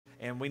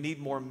And we need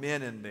more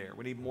men in there.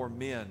 We need more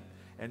men.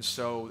 And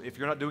so if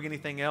you're not doing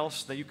anything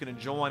else, then you can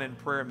join in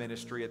prayer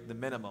ministry at the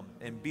minimum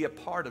and be a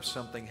part of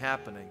something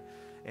happening.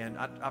 And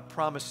I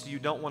promise you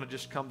don't want to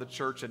just come to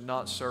church and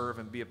not serve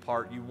and be a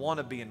part. You want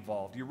to be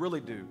involved. You really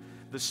do.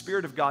 The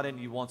Spirit of God in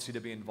you wants you to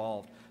be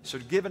involved. So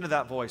give into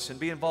that voice and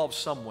be involved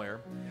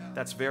somewhere.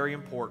 That's very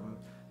important.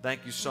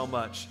 Thank you so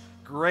much.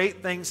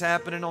 Great things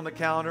happening on the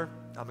calendar.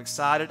 I'm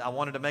excited. I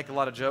wanted to make a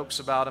lot of jokes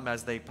about them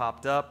as they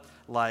popped up,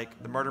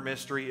 like the murder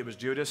mystery. It was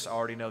Judas. I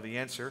already know the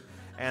answer.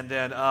 And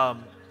then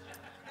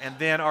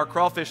our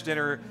crawfish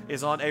dinner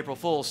is on April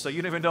Fool's, so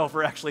you don't even know if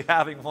we're actually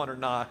having one or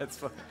not. It's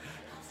fun.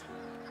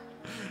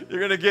 You're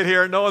going to get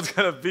here, no one's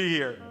going to be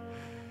here.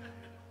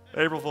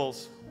 April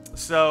Fool's.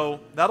 So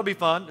that'll be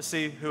fun to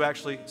see who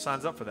actually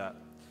signs up for that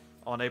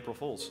on April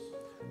Fool's.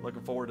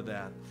 Looking forward to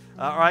that.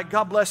 All right,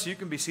 God bless you. You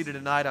can be seated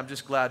tonight. I'm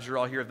just glad you're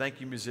all here.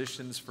 Thank you,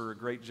 musicians, for a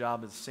great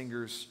job as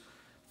singers,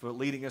 for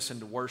leading us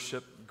into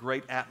worship.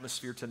 Great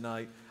atmosphere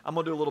tonight. I'm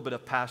going to do a little bit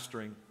of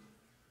pastoring.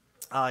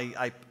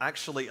 I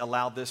actually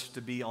allowed this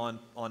to be on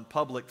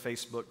public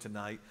Facebook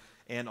tonight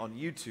and on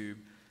YouTube.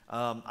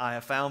 I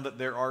have found that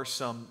there are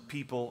some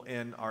people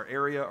in our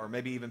area, or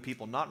maybe even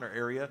people not in our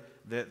area,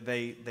 that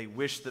they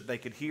wish that they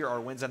could hear our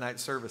Wednesday night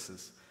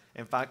services.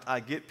 In fact,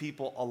 I get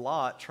people a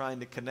lot trying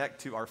to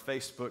connect to our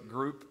Facebook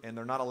group, and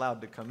they're not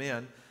allowed to come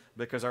in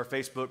because our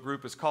Facebook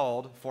group is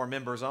called For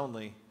Members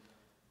Only,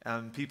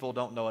 and people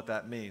don't know what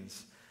that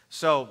means.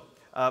 So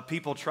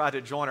people try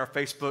to join our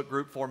Facebook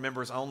group For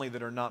Members Only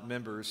that are not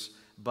members,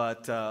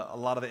 but a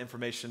lot of the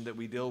information that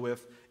we deal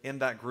with in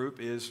that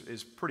group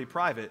is pretty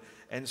private.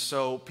 And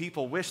so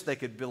people wish they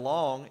could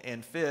belong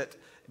and fit,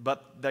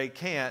 but they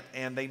can't,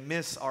 and they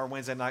miss our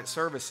Wednesday night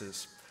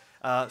services.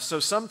 So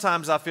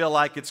sometimes I feel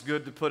like it's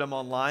good to put them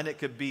online. It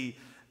could be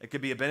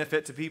a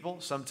benefit to people.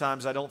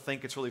 Sometimes I don't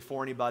think it's really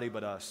for anybody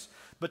but us.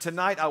 But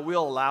tonight I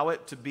will allow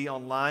it to be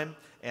online,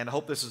 and I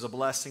hope this is a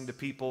blessing to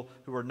people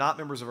who are not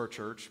members of our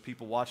church,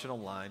 people watching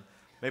online.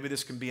 Maybe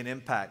this can be an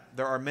impact.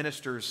 There are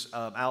ministers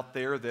out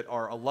there that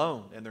are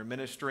alone, and they're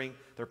ministering,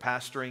 they're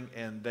pastoring,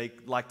 and they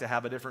like to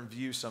have a different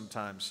view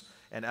sometimes.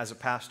 And as a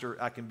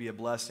pastor, I can be a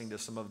blessing to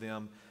some of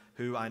them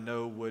who I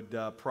know would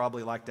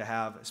probably like to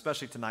have,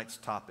 especially tonight's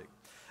topic.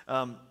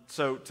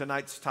 So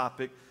tonight's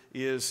topic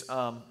is,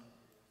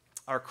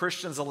 are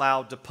Christians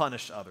allowed to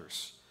punish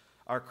others?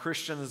 Are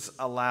Christians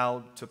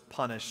allowed to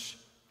punish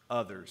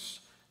others?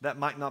 That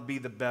might not be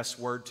the best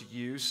word to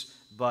use,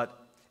 but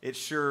it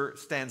sure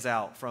stands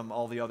out from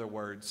all the other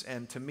words.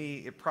 And to me,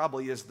 it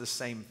probably is the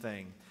same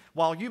thing.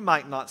 While you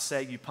might not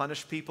say you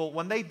punish people,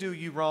 when they do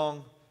you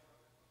wrong,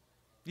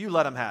 you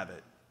let them have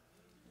it.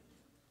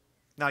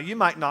 Now, you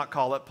might not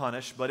call it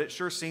punish, but it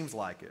sure seems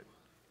like it.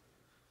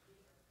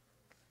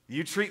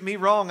 You treat me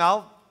wrong,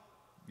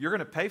 you're going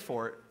to pay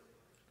for it.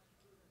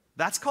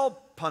 That's called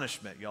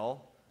punishment,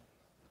 y'all.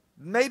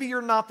 Maybe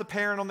you're not the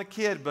parent on the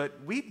kid, but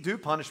we do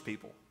punish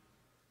people.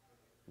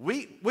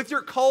 With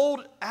your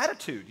cold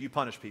attitude, you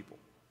punish people.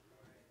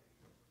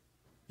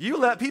 You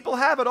let people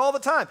have it all the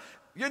time.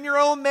 In your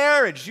own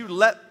marriage, you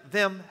let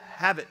them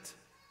have it.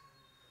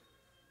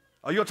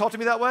 Oh, you want to talk to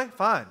me that way?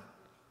 Fine.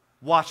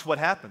 Watch what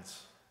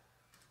happens.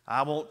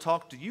 I won't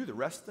talk to you the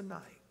rest of the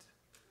night.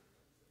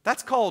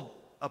 That's called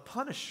a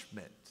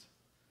punishment.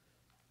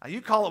 Now,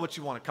 you call it what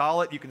you want to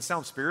call it. You can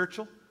sound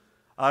spiritual.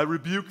 I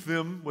rebuke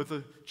them with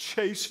a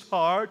chaste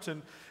heart.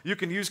 And you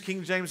can use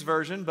King James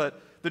Version,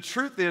 but the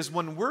truth is,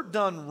 when we're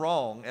done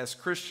wrong as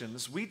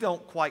Christians, we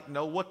don't quite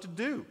know what to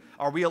do.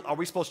 Are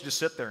we supposed to just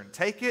sit there and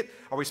take it?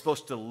 Are we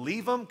supposed to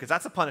leave them? Because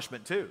that's a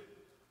punishment too.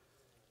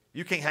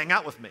 You can't hang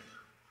out with me.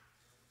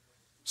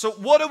 So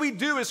what do we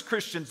do as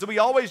Christians? Do we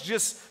always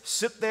just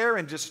sit there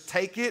and just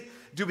take it?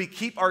 Do we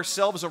keep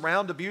ourselves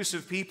around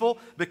abusive people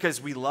because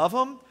we love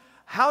them?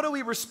 How do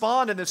we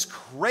respond in this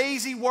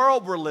crazy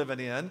world we're living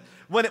in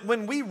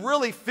when we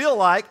really feel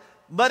like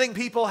letting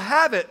people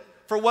have it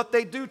for what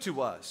they do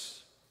to us?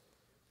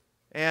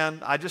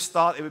 And I just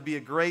thought it would be a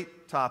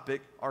great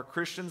topic. Are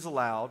Christians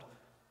allowed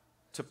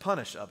to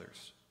punish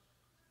others?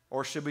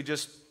 Or should we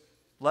just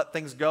let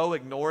things go,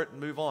 ignore it, and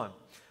move on?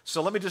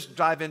 So let me just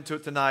dive into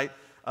it tonight.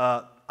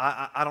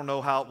 I don't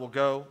know how it will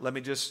go. Let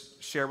me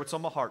just share what's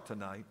on my heart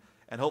tonight.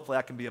 And hopefully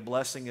I can be a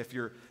blessing. If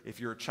you're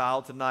a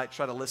child tonight,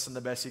 try to listen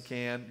the best you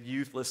can.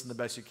 Youth, listen the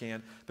best you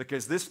can.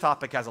 Because this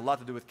topic has a lot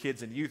to do with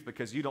kids and youth,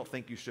 because you don't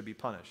think you should be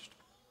punished.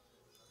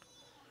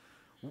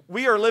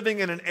 We are living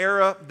in an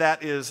era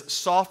that is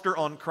softer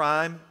on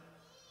crime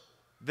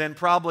than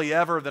probably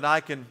ever that I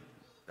can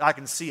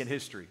see in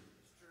history.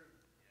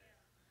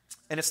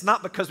 And it's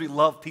not because we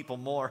love people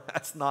more.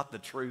 That's not the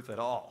truth at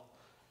all.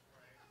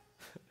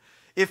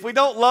 If we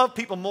don't love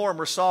people more and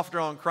we're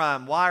softer on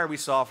crime, why are we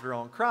softer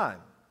on crime?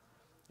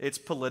 It's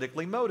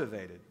politically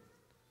motivated.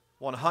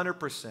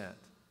 100%.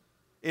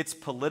 It's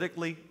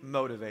politically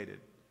motivated.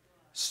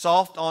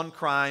 Soft on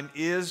crime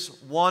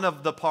is one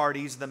of the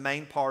parties, the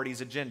main party's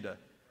agenda.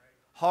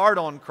 Hard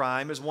on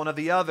crime is one of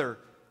the other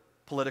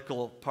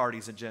political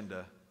parties'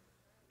 agenda.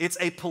 It's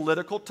a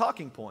political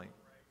talking point.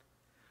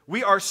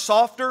 We are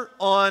softer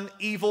on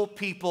evil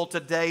people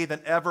today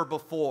than ever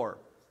before.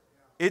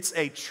 It's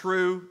a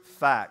true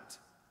fact.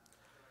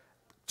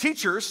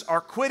 Teachers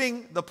are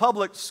quitting the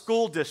public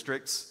school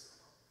districts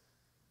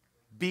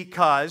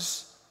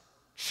because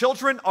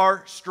children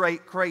are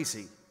straight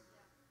crazy.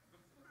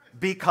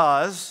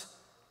 Because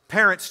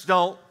parents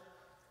don't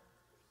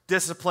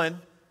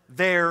discipline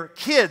their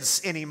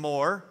kids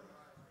anymore,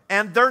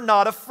 and they're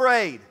not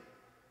afraid.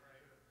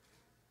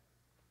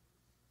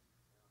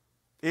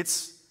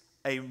 It's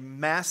a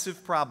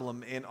massive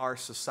problem in our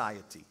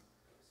society,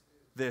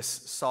 this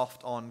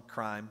soft on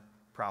crime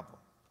problem.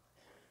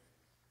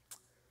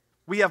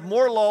 We have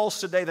more laws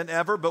today than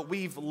ever, but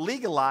we've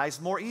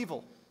legalized more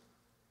evil.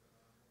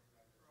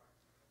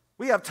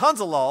 We have tons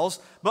of laws,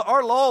 but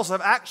our laws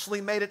have actually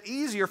made it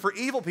easier for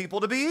evil people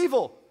to be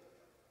evil.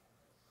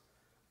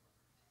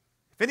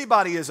 If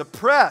anybody is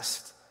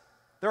oppressed,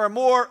 there are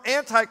more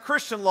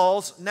anti-Christian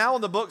laws now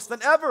in the books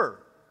than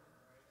ever.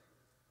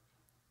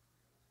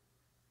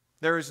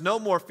 There is no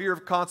more fear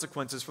of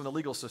consequences from the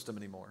legal system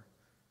anymore.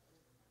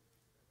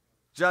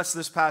 Just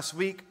this past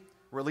week,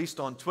 released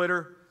on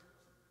Twitter,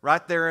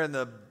 right there in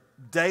the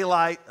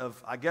daylight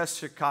of, I guess,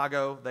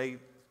 Chicago, they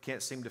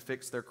can't seem to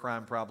fix their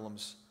crime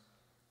problems.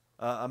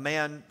 A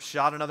man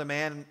shot another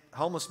man,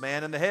 homeless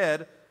man, in the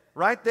head,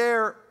 right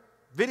there,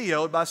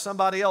 videoed by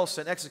somebody else,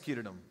 and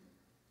executed him.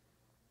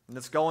 And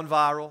it's going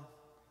viral.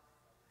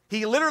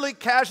 He literally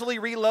casually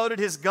reloaded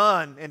his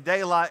gun in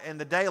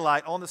the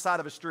daylight on the side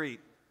of a street.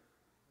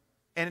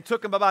 And it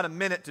took him about a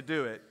minute to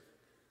do it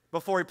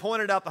before he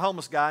pointed out the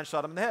homeless guy and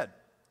shot him in the head.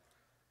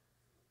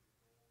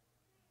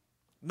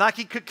 Like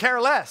he could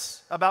care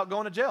less about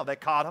going to jail. They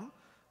caught him.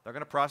 They're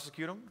going to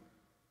prosecute him.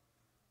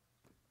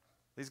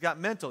 He's got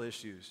mental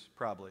issues,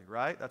 probably,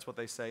 right? That's what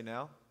they say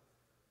now.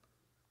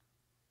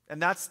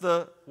 And that's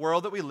the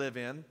world that we live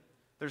in.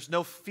 There's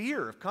no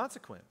fear of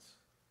consequence.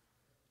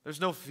 There's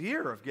no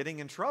fear of getting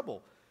in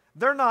trouble.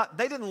 They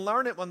didn't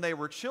learn it when they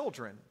were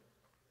children,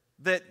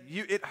 that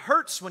it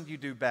hurts when you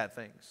do bad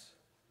things.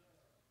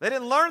 They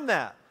didn't learn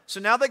that. So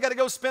now they got to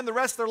go spend the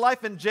rest of their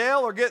life in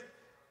jail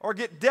or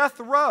get death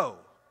row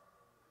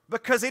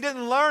because they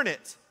didn't learn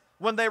it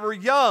when they were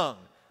young,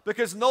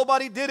 because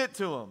nobody did it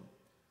to them.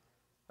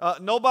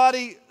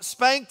 Nobody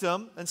spanked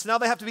them, and so now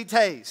they have to be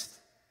tased.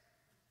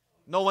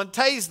 No one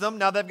tased them,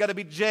 now they've got to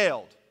be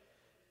jailed.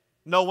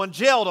 No one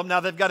jailed them, now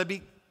they've got to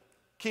be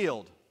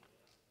killed.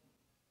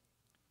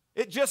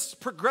 It just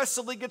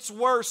progressively gets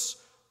worse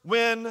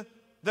when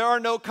there are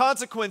no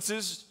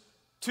consequences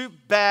to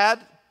bad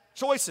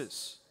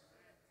choices.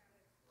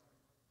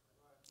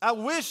 I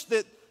wish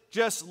that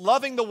just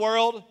loving the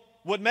world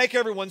would make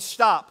everyone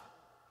stop,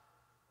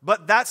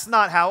 but that's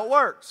not how it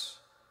works.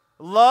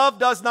 Love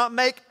does not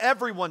make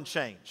everyone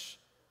change.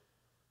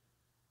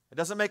 It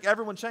doesn't make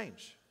everyone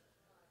change.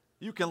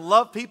 You can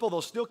love people,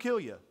 they'll still kill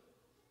you.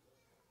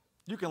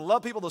 You can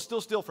love people, they'll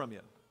still steal from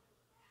you.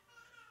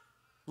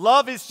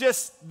 Love is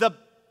just the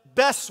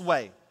best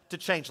way to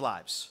change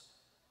lives.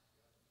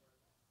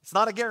 It's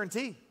not a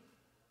guarantee.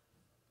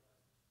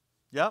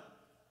 Yep.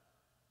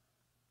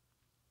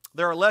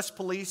 There are less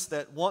police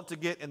that want to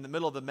get in the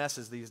middle of the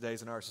messes these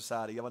days in our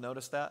society. You ever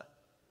noticed that?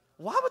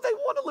 Why would they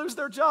want to lose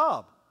their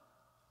job?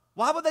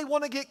 Why would they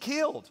want to get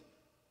killed?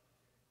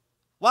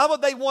 Why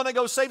would they want to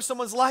go save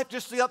someone's life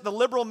just to let the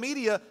liberal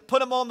media put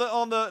them on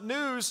the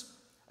news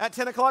at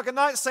 10 o'clock at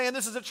night saying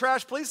this is a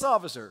trash police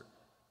officer?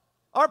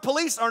 Our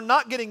police are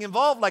not getting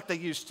involved like they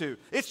used to.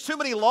 It's too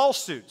many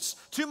lawsuits.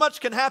 Too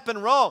much can happen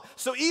wrong.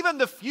 So even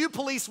the few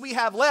police we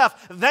have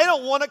left, they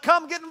don't want to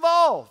come get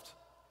involved.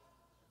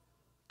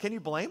 Can you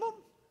blame them?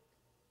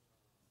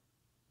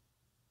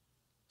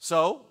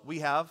 So we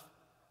have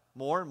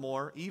more and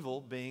more evil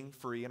being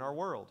free in our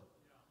world,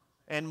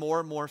 and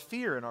more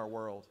fear in our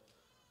world.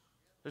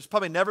 There's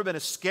probably never been a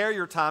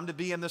scarier time to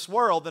be in this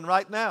world than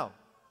right now.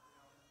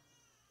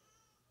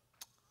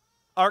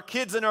 Our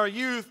kids and our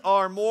youth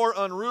are more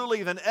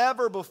unruly than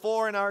ever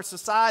before in our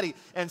society.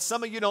 And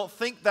some of you don't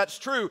think that's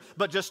true,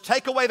 but just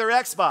take away their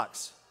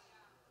Xbox.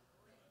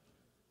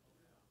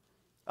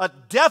 A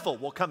devil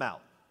will come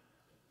out.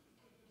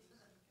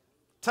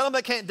 Tell them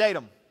they can't date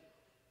them.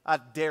 I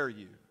dare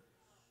you.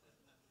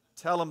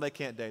 Tell them they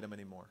can't date them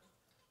anymore.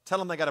 Tell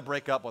them they got to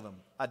break up with them.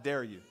 I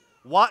dare you.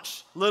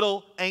 Watch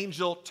little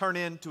angel turn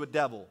into a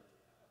devil.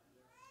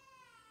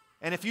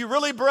 And if you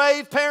really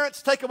brave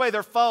parents, take away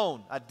their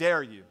phone. I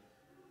dare you.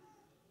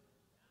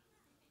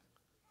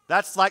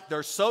 That's like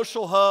their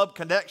social hub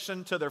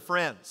connection to their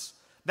friends.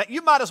 Now,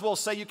 you might as well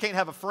say you can't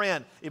have a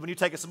friend when you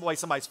take away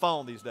somebody's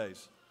phone these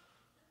days.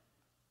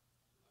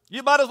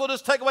 You might as well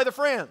just take away the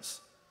friends,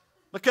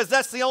 because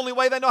that's the only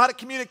way they know how to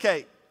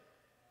communicate.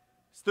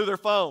 It's through their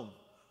phone.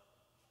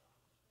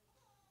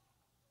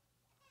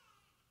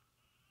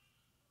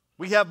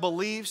 We have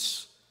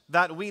beliefs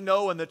that we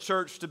know in the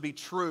church to be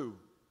true.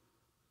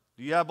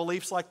 Do you have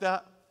beliefs like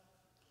that?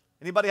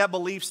 Anybody have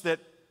beliefs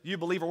that you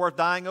believe are worth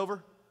dying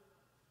over?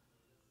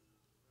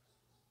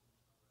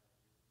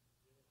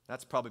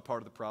 That's probably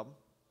part of the problem.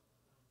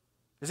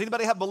 Does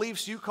anybody have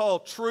beliefs you call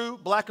true,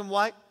 black and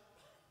white?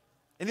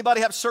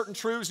 Anybody have certain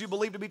truths you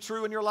believe to be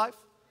true in your life?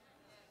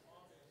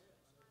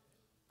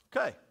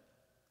 Okay.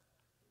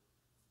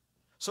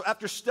 So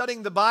after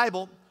studying the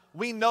Bible,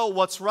 we know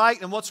what's right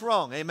and what's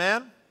wrong.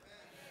 Amen?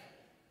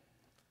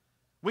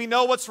 We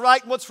know what's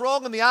right and what's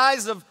wrong in the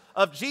eyes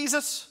of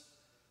Jesus.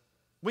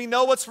 We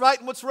know what's right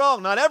and what's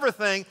wrong. Not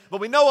everything, but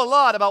we know a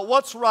lot about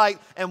what's right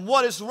and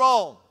what is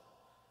wrong.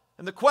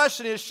 And the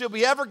question is, should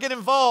we ever get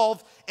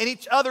involved in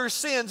each other's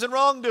sins and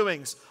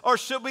wrongdoings? Or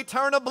should we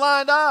turn a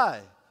blind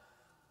eye?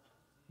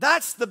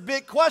 That's the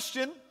big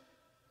question.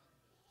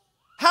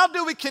 How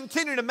do we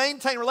continue to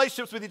maintain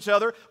relationships with each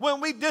other when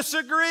we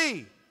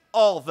disagree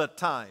all the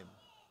time?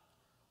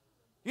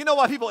 You know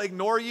why people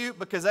ignore you?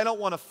 Because they don't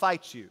want to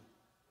fight you.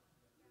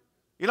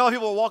 You know,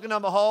 people are walking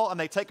down the hall and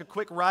they take a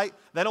quick right.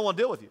 They don't want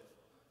to deal with you.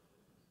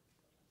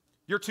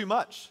 You're too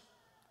much.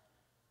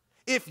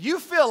 If you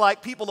feel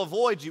like people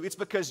avoid you, it's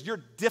because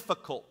you're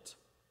difficult.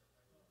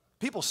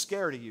 People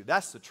scared of you.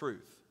 That's the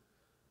truth.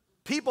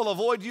 People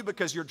avoid you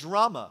because you're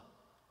drama.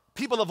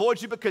 People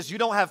avoid you because you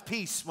don't have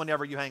peace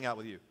whenever you hang out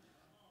with you.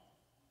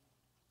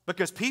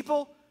 Because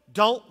people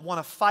don't want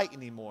to fight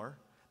anymore.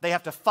 They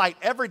have to fight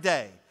every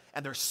day.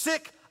 And they're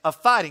sick of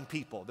fighting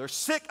people. They're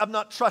sick of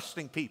not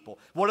trusting people.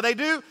 What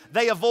do?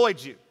 They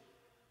avoid you.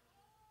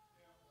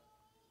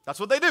 That's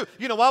what they do.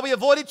 You know why we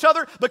avoid each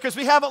other? Because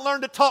we haven't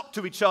learned to talk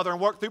to each other and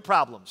work through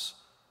problems.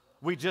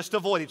 We just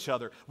avoid each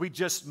other. We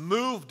just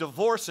move,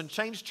 divorce, and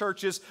change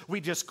churches.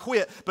 We just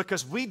quit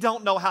because we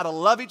don't know how to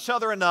love each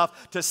other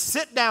enough to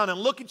sit down and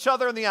look each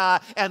other in the eye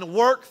and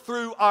work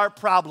through our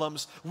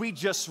problems. We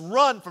just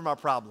run from our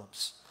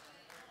problems.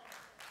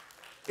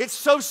 It's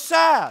so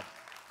sad.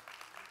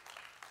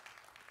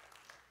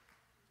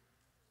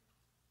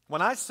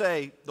 When I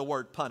say the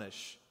word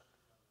punish,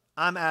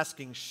 I'm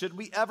asking, should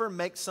we ever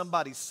make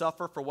somebody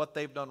suffer for what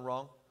they've done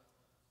wrong?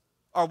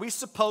 Are we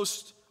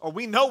supposed, or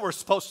we know we're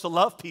supposed to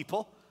love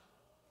people?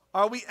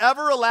 Are we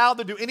ever allowed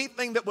to do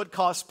anything that would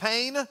cause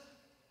pain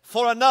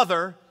for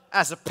another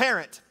as a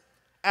parent,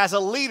 as a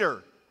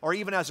leader, or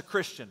even as a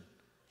Christian?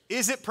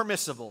 Is it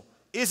permissible?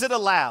 Is it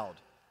allowed?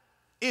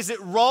 Is it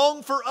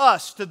wrong for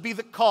us to be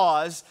the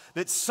cause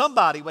that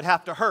somebody would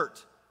have to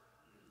hurt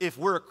if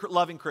we're a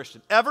loving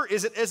Christian? Ever?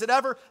 Is it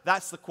ever?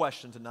 That's the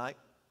question tonight.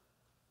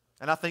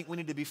 And I think we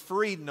need to be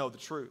free to know the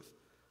truth.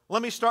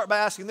 Let me start by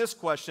asking this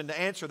question to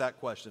answer that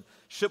question.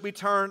 Should we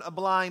turn a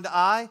blind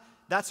eye?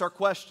 That's our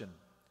question.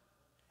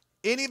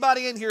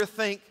 Anybody in here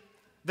think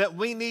that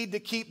we need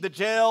to keep the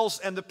jails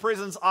and the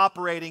prisons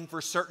operating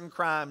for certain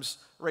crimes?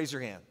 Raise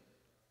your hand.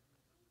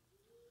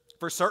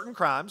 For certain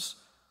crimes,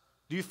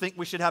 do you think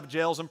we should have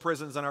jails and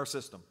prisons in our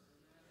system?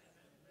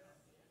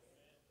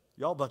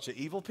 Y'all a bunch of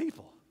evil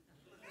people.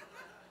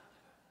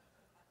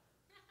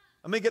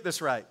 Let me get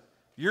this right.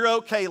 You're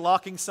okay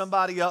locking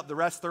somebody up the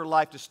rest of their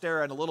life to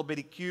stare at a little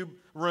bitty cube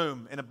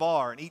room in a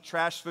bar and eat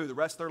trash food the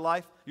rest of their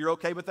life? You're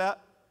okay with that?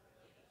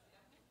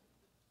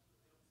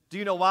 Do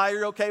you know why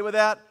you're okay with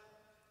that?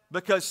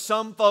 Because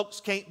some folks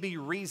can't be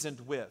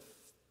reasoned with.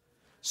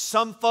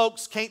 Some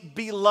folks can't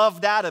be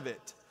loved out of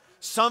it.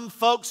 Some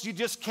folks, you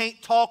just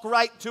can't talk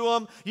right to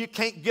them. You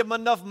can't give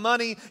them enough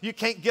money. You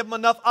can't give them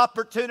enough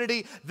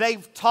opportunity.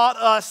 They've taught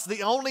us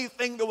the only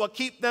thing that will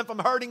keep them from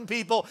hurting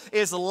people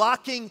is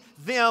locking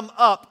them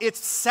up. It's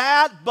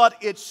sad, but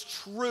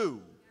it's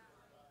true.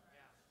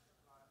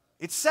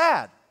 It's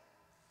sad,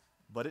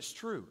 but it's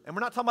true. And we're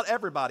not talking about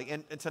everybody.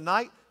 And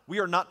tonight, we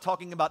are not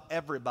talking about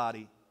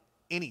everybody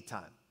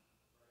anytime.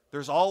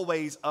 There's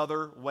always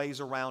other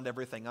ways around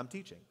everything I'm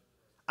teaching.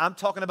 I'm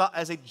talking about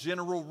as a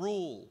general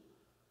rule.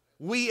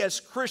 We as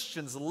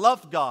Christians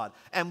love God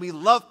and we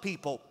love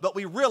people, but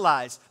we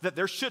realize that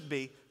there should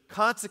be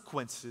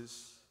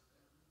consequences.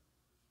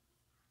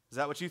 Is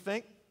that what you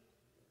think?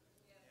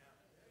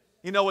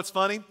 You know what's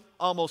funny?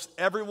 Almost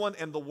everyone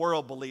in the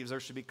world believes there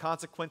should be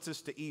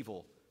consequences to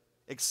evil,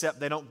 except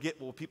they don't get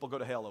what people go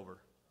to hell over.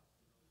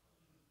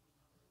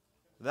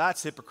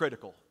 That's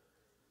hypocritical.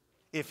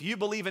 If you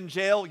believe in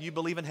jail, you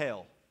believe in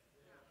hell.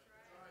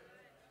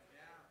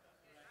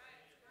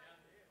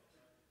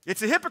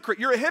 It's a hypocrite.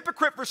 You're a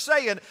hypocrite for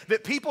saying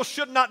that people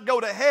should not go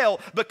to hell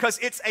because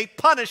it's a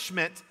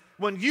punishment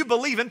when you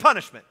believe in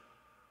punishment.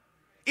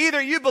 Either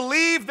you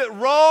believe that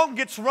wrong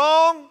gets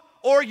wrong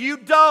or you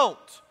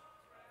don't.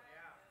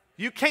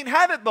 You can't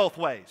have it both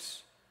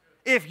ways.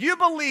 If you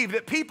believe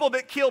that people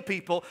that kill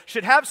people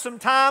should have some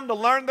time to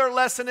learn their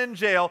lesson in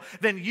jail,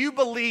 then you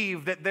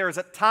believe that there's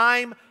a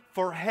time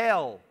for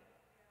hell.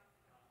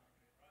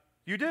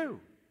 You do.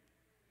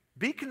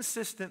 Be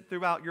consistent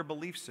throughout your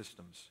belief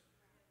systems.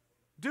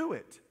 Do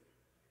it.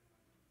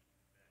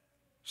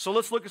 So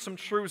let's look at some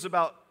truths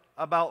about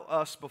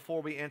us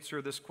before we answer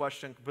this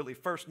question completely.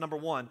 First, number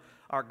one,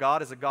 our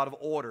God is a God of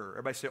order.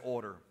 Everybody say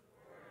order.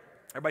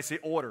 Everybody say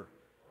order.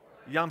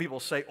 Young people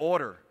say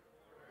order.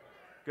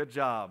 Good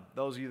job.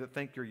 Those of you that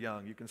think you're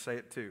young, you can say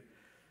it too.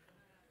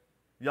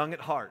 Young at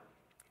heart.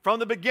 From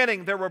the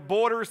beginning, there were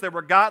borders, there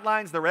were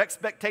guidelines, there were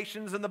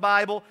expectations in the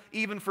Bible,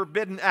 even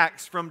forbidden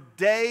acts. From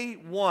day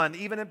one,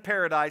 even in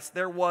paradise,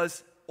 there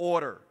was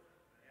order.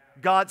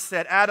 God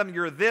said, Adam,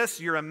 you're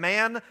this, you're a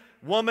man.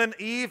 Woman,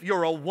 Eve,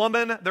 you're a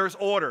woman. There's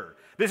order.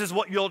 This is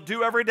what you'll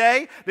do every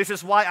day. This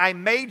is why I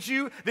made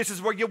you. This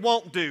is what you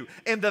won't do.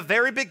 In the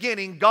very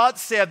beginning, God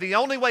said the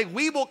only way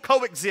we will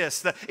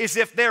coexist is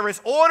if there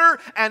is order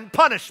and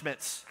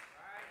punishments.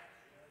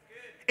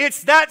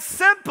 It's that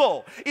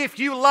simple. If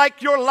you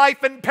like your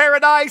life in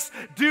paradise,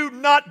 do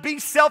not be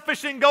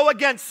selfish and go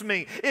against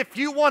me. If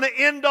you want to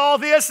end all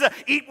this,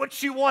 eat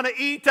what you want to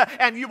eat,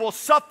 and you will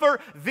suffer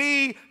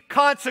the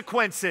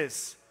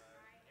consequences.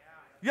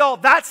 Y'all,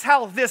 that's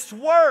how this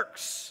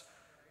works.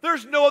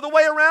 There's no other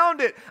way around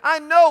it. I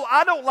know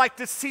I don't like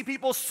to see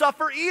people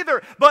suffer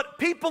either, but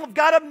people have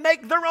got to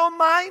make their own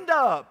mind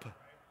up.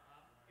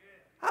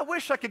 I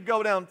wish I could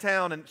go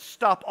downtown and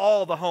stop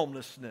all the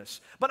homelessness,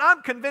 but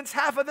I'm convinced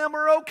half of them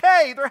are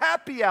okay. They're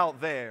happy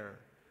out there.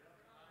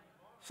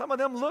 Some of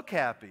them look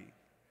happy.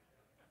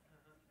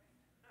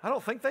 I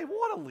don't think they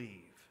want to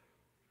leave.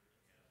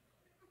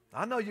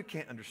 I know you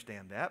can't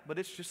understand that, but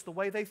it's just the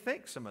way they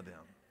think, some of them.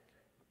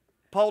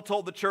 Paul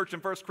told the church in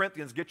 1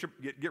 Corinthians,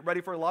 get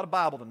ready for a lot of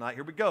Bible tonight.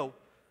 Here we go.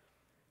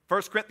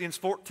 1 Corinthians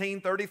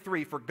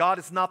 14:33, for God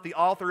is not the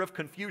author of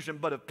confusion,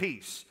 but of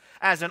peace,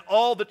 as in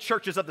all the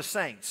churches of the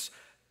saints.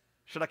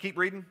 Should I keep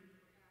reading?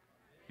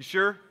 You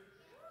sure?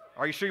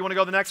 Are you sure you want to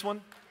go to the next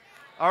one?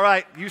 All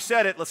right, you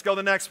said it. Let's go to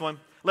the next one.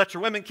 Let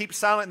your women keep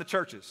silent in the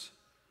churches.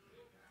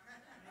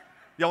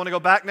 Y'all want to go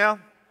back now?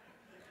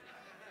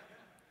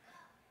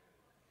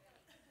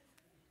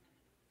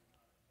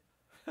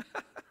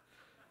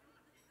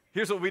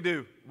 Here's what we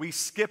do. We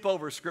skip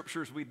over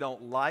scriptures we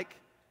don't like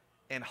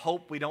and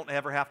hope we don't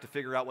ever have to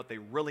figure out what they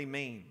really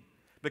mean.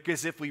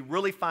 Because if we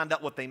really find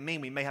out what they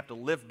mean, we may have to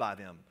live by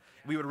them.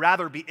 We would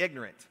rather be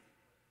ignorant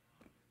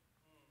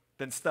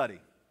than study.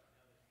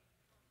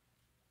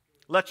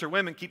 Let your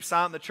women keep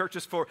silent in the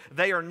churches, for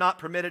they are not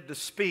permitted to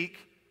speak,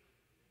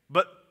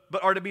 but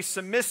are to be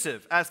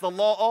submissive, as the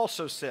law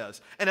also says.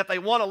 And if they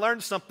want to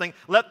learn something,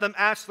 let them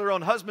ask their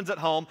own husbands at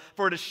home,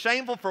 for it is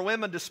shameful for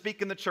women to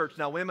speak in the church.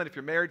 Now, women, if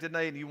you're married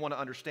today and you want to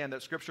understand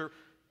that scripture,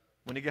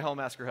 when you get home,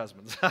 ask your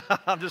husbands.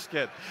 I'm just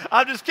kidding.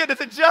 I'm just kidding. It's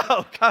a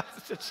joke.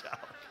 It's a joke.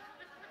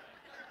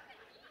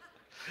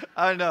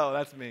 I know.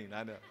 That's mean.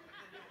 I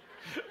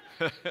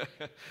know.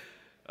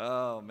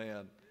 Oh,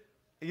 man.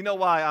 You know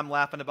why I'm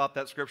laughing about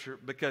that scripture?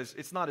 Because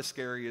it's not as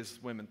scary as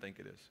women think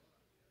it is.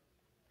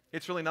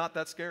 It's really not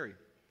that scary.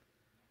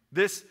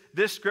 This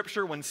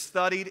scripture, when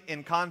studied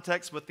in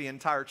context with the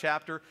entire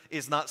chapter,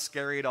 is not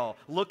scary at all.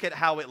 Look at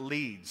how it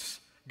leads.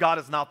 God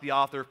is not the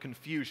author of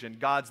confusion.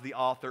 God's the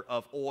author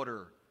of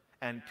order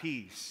and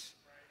peace.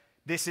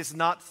 This is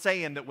not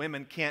saying that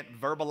women can't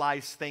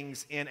verbalize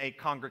things in a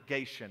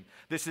congregation.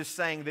 This is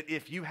saying that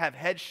if you have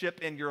headship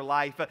in your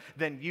life,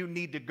 then you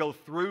need to go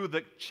through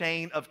the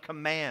chain of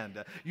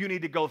command. You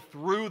need to go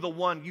through the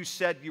one you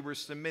said you were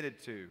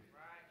submitted to.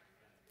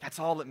 That's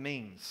all it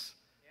means.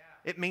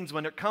 It means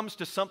when it comes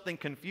to something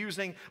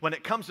confusing, when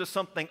it comes to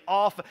something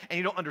off and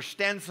you don't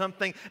understand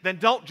something, then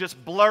don't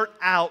just blurt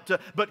out,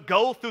 but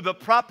go through the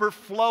proper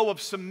flow of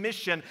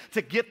submission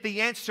to get the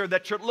answer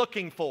that you're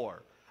looking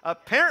for.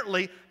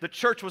 Apparently, the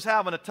church was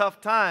having a tough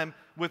time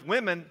with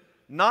women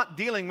not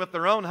dealing with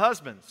their own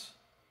husbands.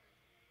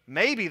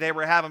 Maybe they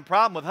were having a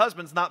problem with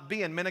husbands not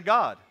being men of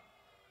God.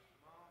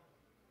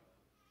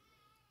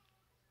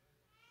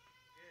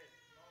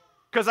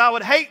 Because I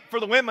would hate for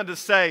the women to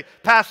say,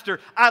 Pastor,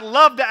 I'd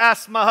love to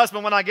ask my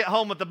husband when I get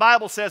home what the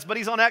Bible says, but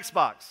he's on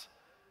Xbox.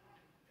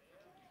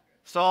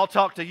 So I'll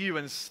talk to you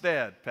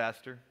instead,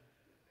 Pastor.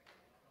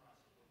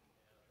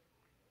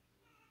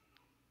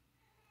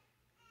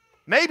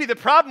 Maybe the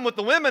problem with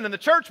the women in the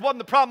church wasn't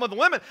the problem with the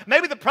women.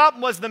 Maybe the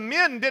problem was the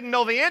men didn't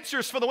know the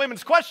answers for the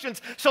women's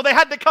questions, so they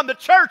had to come to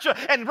church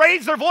and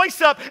raise their voice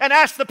up and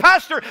ask the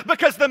pastor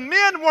because the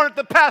men weren't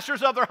the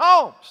pastors of their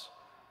homes.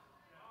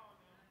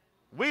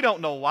 We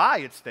don't know why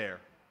it's there.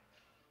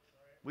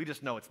 We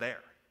just know it's there.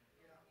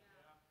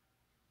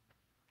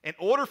 In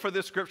order for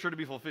this scripture to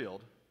be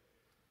fulfilled,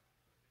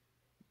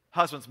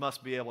 husbands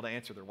must be able to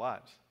answer their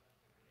wives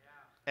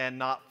and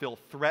not feel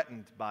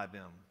threatened by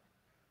them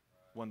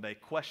when they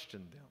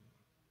question them.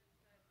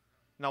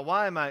 Now,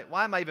 why am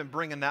I even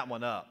bringing that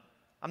one up?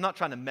 I'm not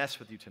trying to mess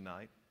with you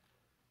tonight,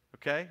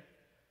 okay?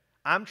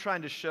 I'm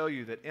trying to show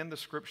you that in the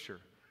scripture,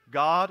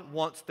 God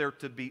wants there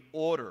to be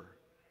order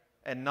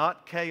and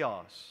not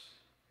chaos.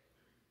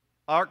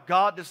 Our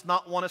God does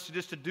not want us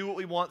to do what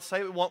we want, say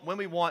what we want, when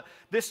we want.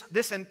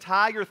 This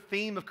entire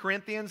theme of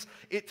Corinthians,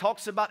 it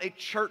talks about a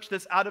church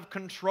that's out of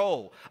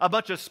control. A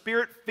bunch of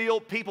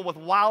spirit-filled people with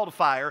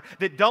wildfire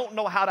that don't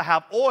know how to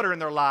have order in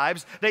their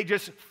lives. They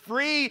just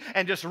free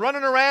and just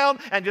running around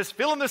and just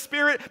feeling the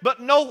Spirit, but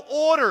no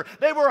order.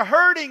 They were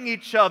hurting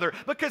each other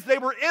because they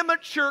were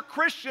immature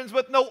Christians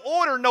with no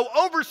order, no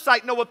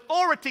oversight, no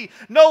authority,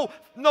 no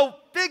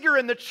figure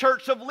in the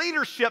church of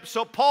leadership.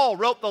 So Paul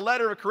wrote the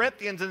letter of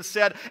Corinthians and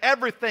said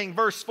everything,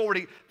 verse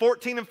 14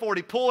 and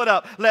 40, pull it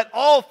up. Let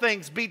all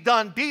things be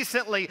done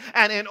decently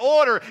and in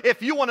order.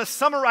 If you want to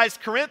summarize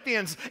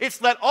Corinthians,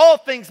 it's let all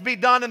things be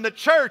done in the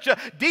church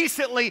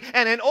decently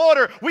and in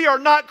order. We are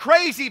not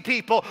crazy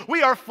people.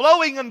 We are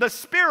flowing in the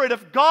Spirit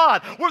of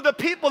God. We're the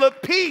people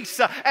of peace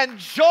and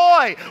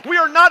joy. We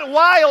are not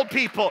wild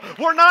people.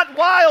 We're not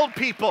wild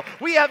people.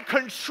 We have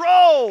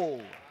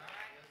control.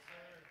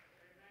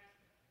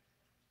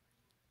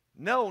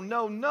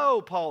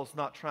 No, Paul's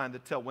not trying to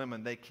tell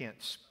women they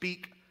can't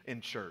speak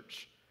in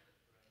church.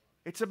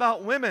 It's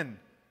about women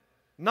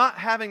not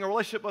having a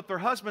relationship with their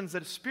husbands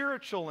that is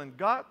spiritual and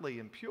godly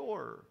and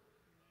pure.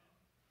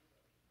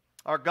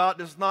 Our God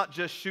does not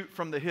just shoot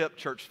from the hip,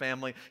 church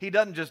family. He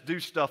doesn't just do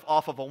stuff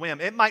off of a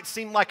whim. It might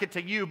seem like it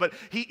to you, but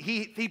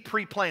He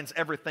pre-plans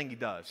everything He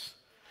does.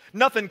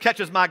 Nothing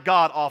catches my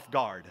God off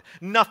guard.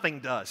 Nothing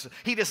does.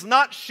 He does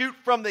not shoot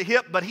from the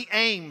hip, but He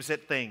aims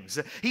at things.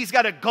 He's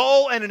got a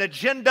goal and an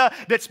agenda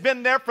that's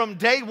been there from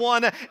day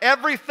one.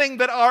 Everything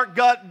that our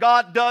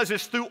God does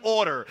is through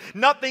order.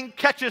 Nothing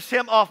catches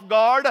Him off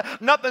guard.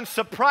 Nothing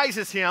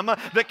surprises Him.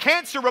 The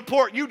cancer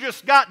report you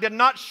just got did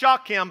not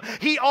shock Him.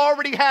 He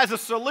already has a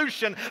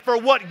solution for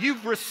what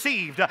you've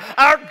received.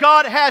 Our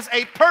God has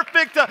a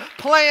perfect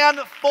plan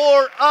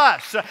for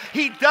us.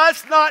 He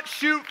does not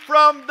shoot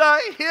from the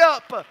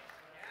hip.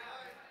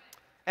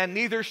 And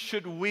neither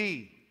should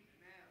we.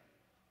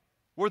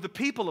 We're the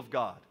people of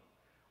God.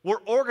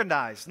 We're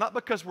organized, not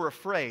because we're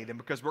afraid and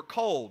because we're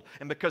cold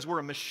and because we're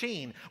a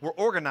machine. We're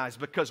organized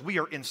because we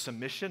are in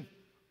submission.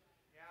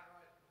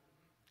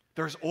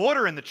 There's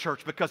order in the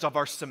church because of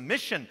our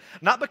submission,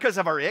 not because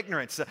of our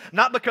ignorance,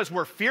 not because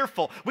we're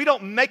fearful. We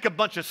don't make a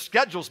bunch of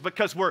schedules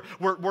because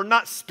we're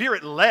not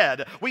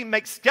Spirit-led. We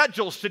make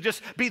schedules to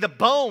just be the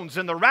bones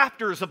and the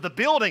rafters of the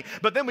building,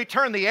 but then we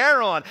turn the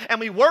air on and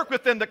we work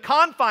within the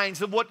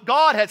confines of what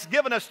God has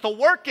given us to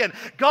work in.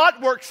 God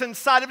works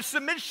inside of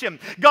submission.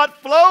 God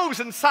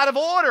flows inside of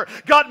order.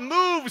 God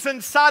moves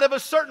inside of a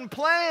certain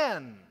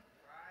plan.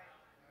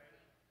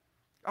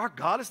 Our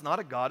God is not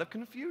a God of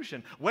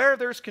confusion. Where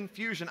there's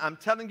confusion, I'm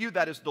telling you,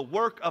 that is the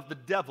work of the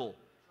devil.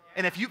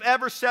 And if you've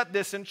ever said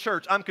this in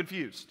church, I'm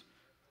confused.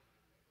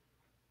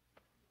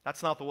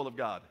 That's not the will of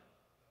God.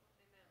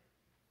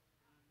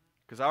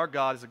 Because our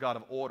God is a God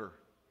of order.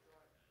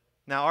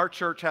 Now, our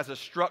church has a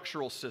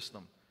structural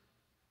system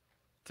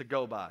to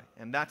go by,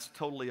 and that's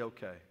totally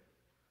okay.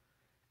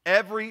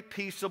 Every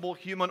peaceable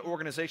human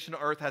organization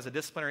on earth has a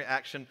disciplinary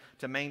action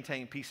to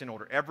maintain peace and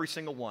order. Every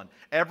single one.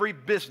 Every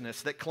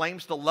business that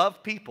claims to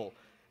love people,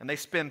 and they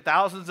spend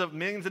thousands of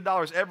millions of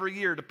dollars every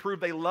year to prove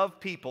they love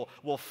people,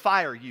 will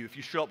fire you if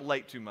you show up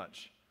late too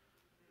much.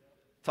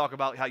 Talk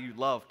about how you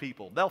love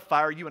people. They'll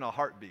fire you in a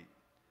heartbeat.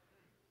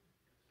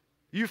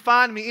 You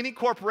find me any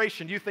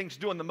corporation you think's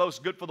doing the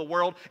most good for the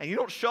world, and you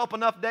don't show up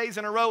enough days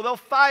in a row, they'll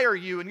fire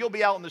you and you'll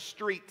be out in the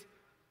street.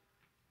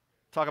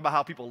 Talk about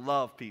how people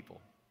love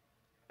people.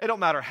 It don't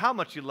matter how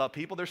much you love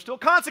people, there's still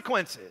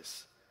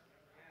consequences.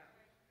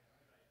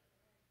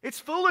 It's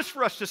foolish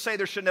for us to say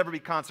there should never be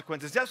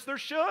consequences. Yes, there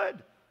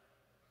should.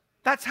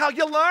 That's how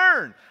you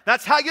learn.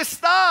 That's how you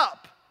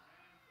stop.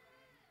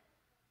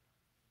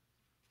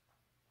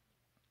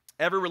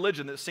 Every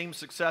religion that seems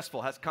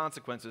successful has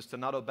consequences to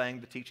not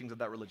obeying the teachings of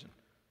that religion.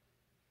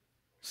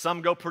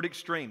 Some go pretty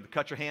extreme.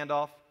 Cut your hand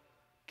off,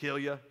 kill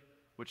you,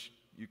 which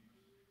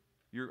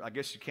I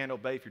guess you can't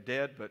obey if you're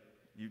dead, but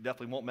you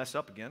definitely won't mess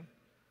up again.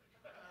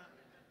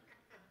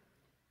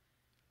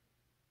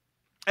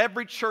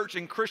 Every church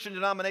and Christian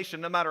denomination,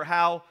 no matter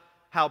how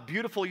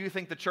beautiful you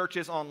think the church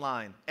is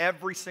online,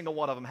 every single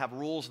one of them have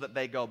rules that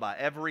they go by.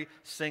 Every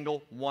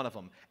single one of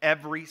them.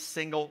 Every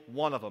single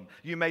one of them.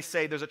 You may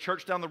say there's a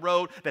church down the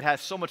road that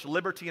has so much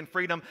liberty and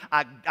freedom.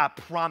 I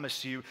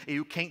promise you,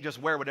 you can't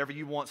just wear whatever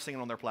you want singing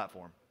on their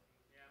platform.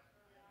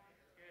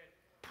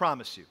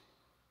 Promise you.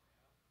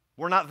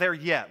 We're not there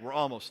yet. We're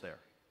almost there.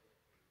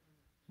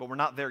 But we're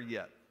not there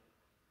yet.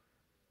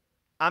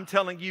 I'm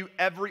telling you,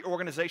 every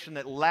organization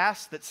that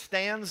lasts, that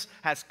stands,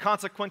 has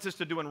consequences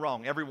to doing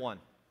wrong. Every one.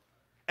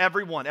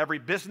 Every one. Every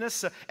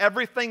business,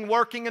 everything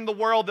working in the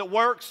world that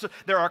works,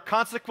 there are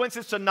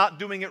consequences to not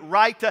doing it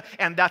right,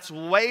 and that's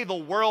the way the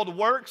world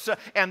works,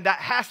 and that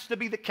has to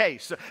be the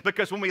case.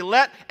 Because when we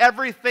let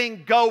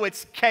everything go,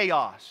 it's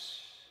chaos.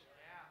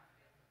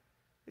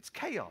 It's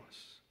chaos.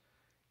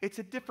 It's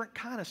a different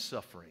kind of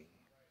suffering.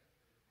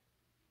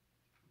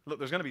 Look,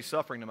 there's going to be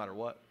suffering no matter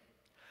what.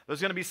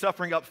 There's going to be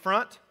suffering up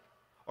front,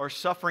 or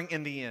suffering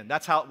in the end.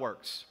 That's how it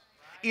works.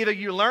 Either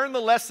you learn the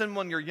lesson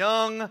when you're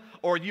young,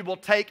 or you will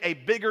take a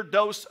bigger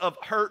dose of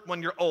hurt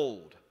when you're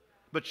old.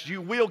 But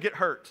you will get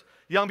hurt.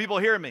 Young people,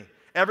 hear me.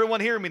 Everyone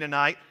hear me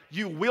tonight.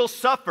 You will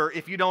suffer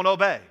if you don't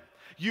obey.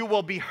 You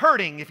will be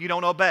hurting if you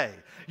don't obey.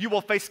 You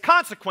will face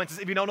consequences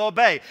if you don't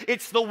obey.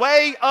 It's the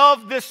way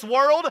of this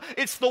world.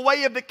 It's the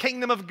way of the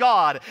kingdom of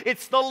God.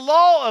 It's the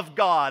law of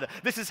God.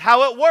 This is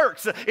how it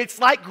works. It's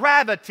like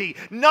gravity.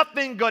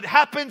 Nothing good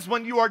happens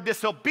when you are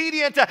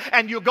disobedient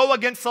and you go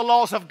against the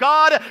laws of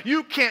God.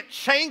 You can't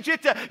change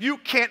it. You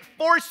can't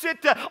force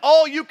it.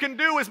 All you can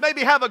do is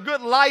maybe have a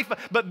good life,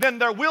 but then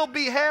there will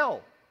be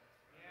hell.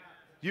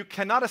 You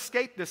cannot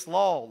escape this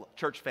law,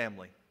 church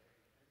family.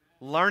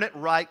 Learn it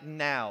right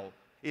now.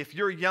 If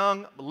you're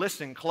young,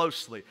 listen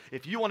closely.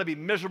 If you want to be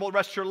miserable the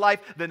rest of your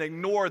life, then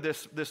ignore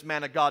this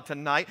man of God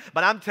tonight.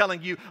 But I'm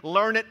telling you,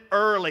 learn it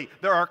early.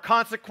 There are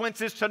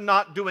consequences to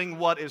not doing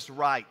what is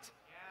right.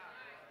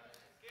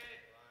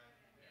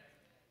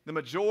 The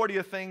majority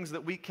of things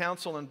that we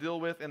counsel and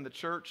deal with in the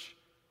church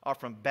are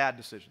from bad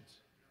decisions.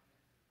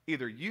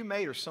 Either you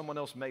made or someone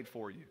else made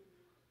for you.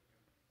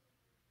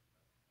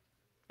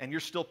 And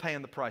you're still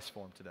paying the price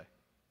for them today.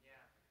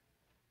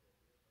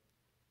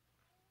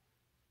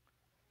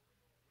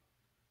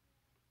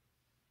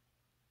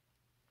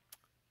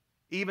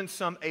 Even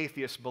some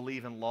atheists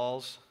believe in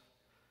laws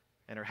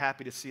and are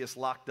happy to see us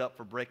locked up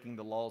for breaking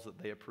the laws that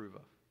they approve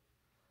of.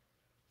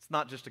 It's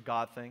not just a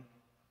God thing.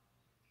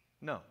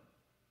 No.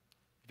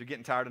 If you're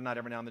getting tired tonight,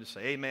 every now and then just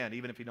say amen,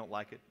 even if you don't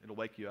like it. It'll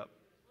wake you up.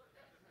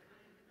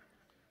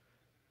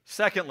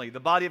 Secondly, the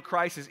body of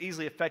Christ is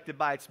easily affected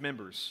by its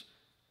members.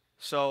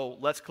 So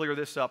let's clear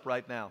this up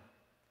right now.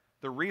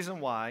 The reason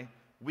why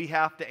we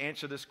have to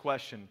answer this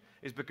question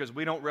is because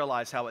we don't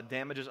realize how it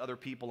damages other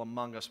people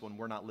among us when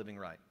we're not living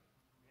right.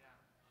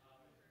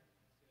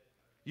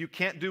 You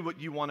can't do what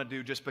you want to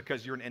do just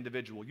because you're an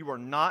individual. You are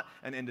not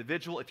an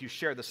individual if you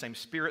share the same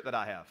spirit that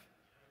I have.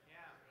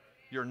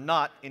 You're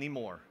not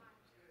anymore.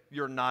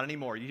 You're not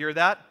anymore. You hear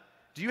that?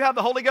 Do you have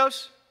the Holy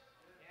Ghost?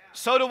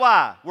 So do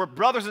I. We're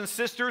brothers and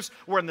sisters.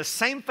 We're in the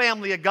same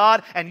family of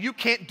God, and you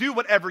can't do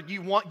whatever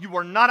you want. You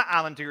are not an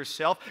island to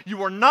yourself.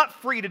 You are not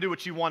free to do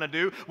what you want to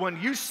do.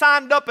 When you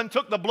signed up and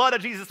took the blood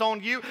of Jesus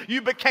on you,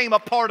 you became a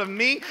part of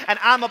me, and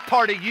I'm a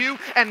part of you,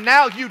 and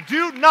now you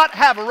do not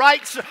have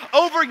rights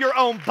over your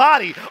own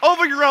body,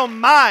 over your own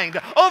mind,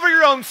 over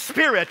your own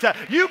spirit.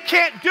 You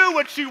can't do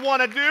what you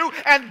want to do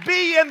and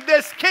be in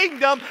this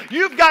kingdom.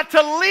 You've got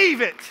to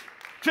leave it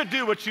to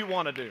do what you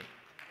want to do.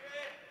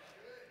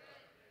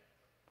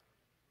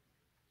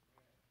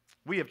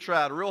 We have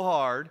tried real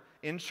hard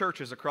in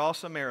churches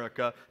across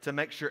America to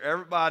make sure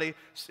everybody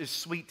is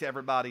sweet to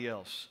everybody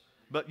else.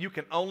 But you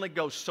can only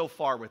go so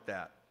far with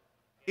that.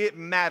 It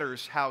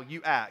matters how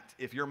you act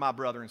if you're my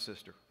brother and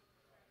sister.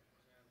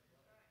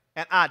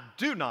 And I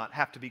do not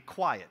have to be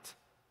quiet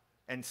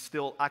and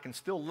I can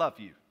still love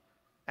you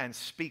and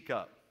speak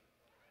up.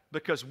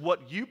 Because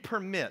what you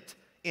permit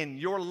in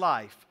your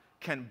life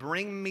can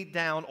bring me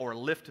down or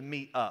lift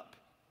me up.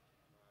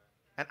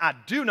 And I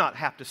do not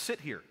have to sit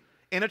here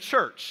in a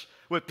church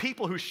with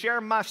people who share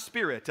my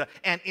spirit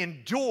and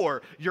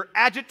endure your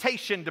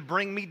agitation to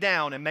bring me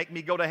down and make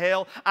me go to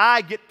hell.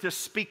 I get to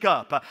speak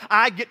up.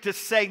 I get to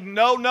say,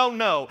 no, no,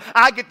 no.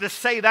 I get to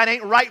say, that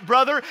ain't right,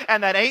 brother,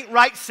 and that ain't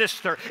right,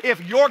 sister.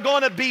 If you're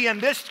going to be in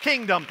this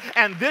kingdom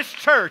and this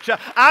church,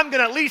 I'm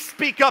going to at least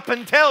speak up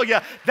and tell you,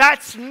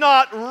 that's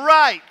not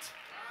right.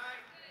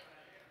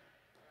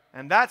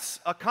 And that's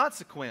a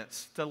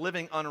consequence to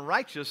living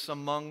unrighteous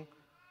among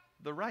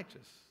the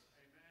righteous.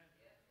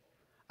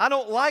 I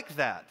don't like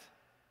that.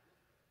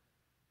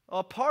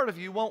 A part of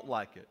you won't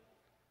like it.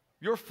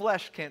 Your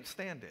flesh can't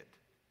stand it.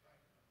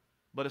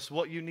 But it's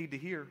what you need to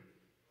hear.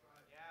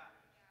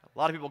 A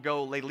lot of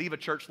people they leave a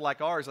church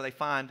like ours and they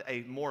find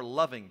a more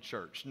loving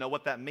church. No,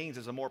 what that means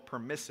is a more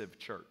permissive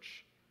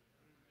church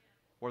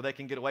where they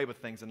can get away with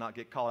things and not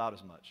get called out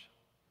as much.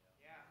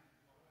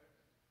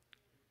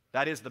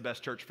 That is the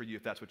best church for you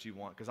if that's what you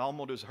want, because all I'm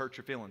going to do is hurt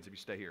your feelings if you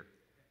stay here.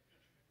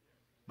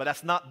 But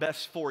that's not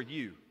best for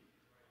you.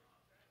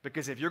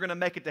 Because if you're going to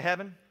make it to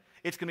heaven,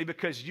 it's going to be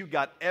because you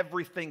got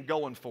everything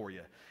going for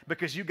you.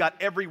 Because you got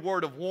every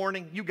word of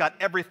warning. You got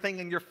everything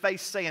in your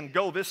face saying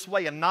go this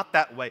way and not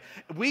that way.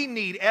 We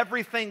need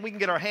everything we can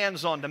get our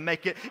hands on to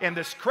make it in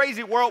this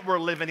crazy world we're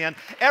living in.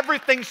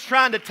 Everything's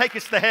trying to take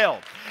us to hell.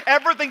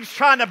 Everything's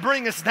trying to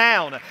bring us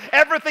down.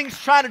 Everything's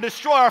trying to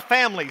destroy our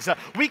families.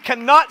 We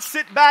cannot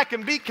sit back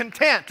and be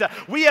content.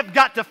 We have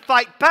got to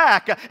fight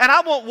back. And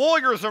I want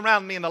warriors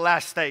around me in the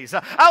last days.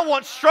 I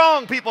want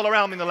strong people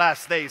around me in the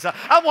last days.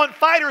 I want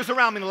fighters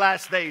around me in the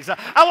last days.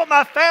 I want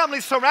my family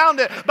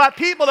surrounded by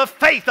people of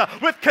faith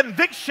with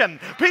conviction,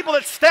 people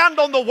that stand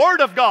on the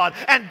Word of God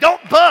and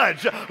don't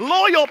budge,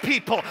 loyal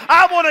people.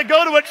 I want to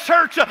go to a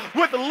church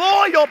with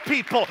loyal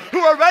people who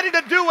are ready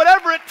to do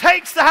whatever it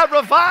takes to have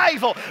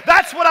revival.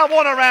 That's what I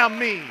want around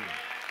me.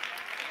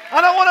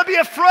 I don't want to be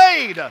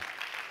afraid.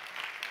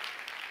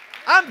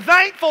 I'm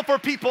thankful for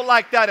people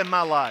like that in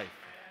my life.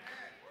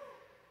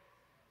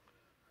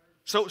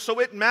 So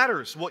it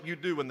matters what you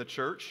do in the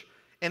church.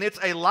 And it's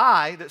a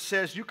lie that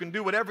says you can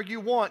do whatever you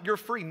want, you're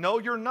free. No,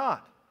 you're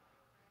not.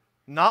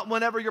 Not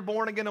whenever you're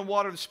born again and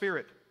water of the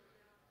Spirit.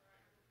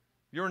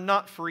 You're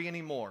not free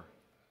anymore.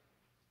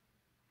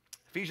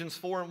 Ephesians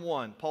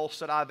 4:1, Paul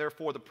said, I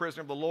therefore, the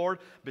prisoner of the Lord,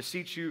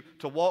 beseech you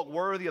to walk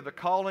worthy of the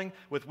calling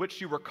with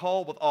which you were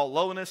called, with all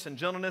lowliness and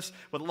gentleness,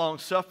 with long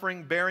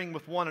suffering, bearing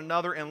with one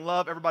another in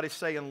love. Everybody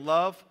say in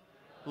love.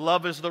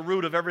 Love is the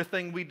root of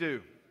everything we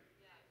do.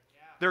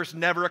 There's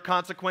never a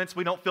consequence.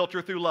 We don't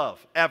filter through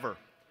love, ever.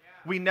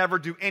 We never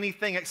do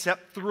anything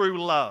except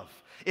through love.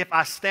 If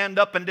I stand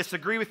up and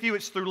disagree with you,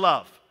 it's through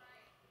love.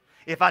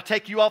 If I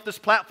take you off this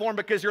platform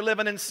because you're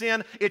living in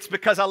sin, it's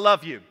because I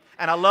love you.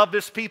 And I love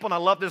this people and I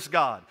love this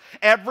God.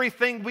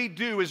 Everything we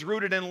do is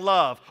rooted in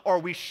love, or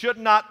we should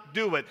not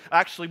do it.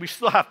 Actually, we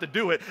still have to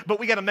do it, but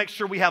we got to make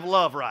sure we have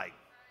love right.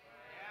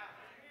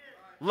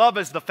 Love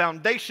is the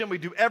foundation we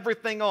do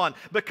everything on,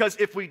 because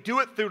if we do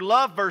it through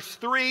love, verse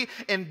 3,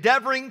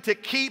 endeavoring to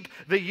keep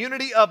the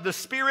unity of the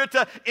Spirit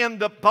in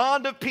the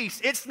bond of peace.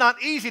 It's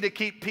not easy to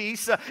keep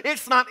peace.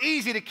 It's not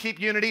easy to keep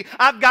unity.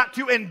 I've got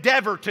to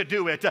endeavor to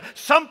do it.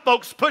 Some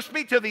folks push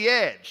me to the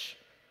edge,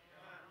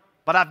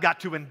 but I've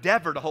got to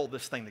endeavor to hold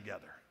this thing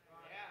together.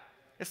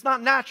 It's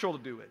not natural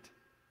to do it.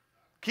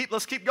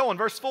 Let's keep going.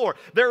 Verse 4,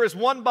 there is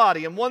one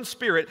body and one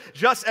Spirit,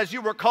 just as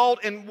you were called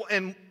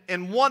in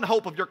one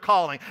hope of your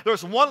calling.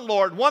 There's one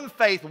Lord, one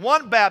faith,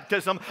 one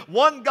baptism,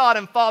 one God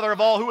and Father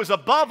of all, who is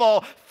above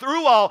all,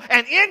 through all,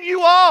 and in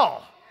you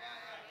all.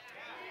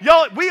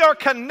 Y'all, we are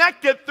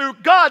connected through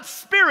God's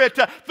Spirit,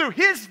 through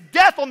His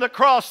death on the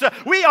cross.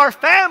 We are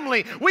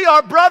family. We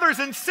are brothers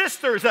and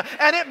sisters,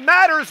 and it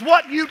matters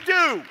what you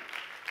do.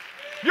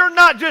 You're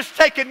not just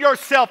taking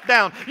yourself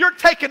down. You're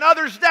taking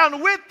others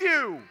down with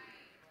you.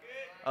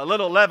 A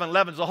little leaven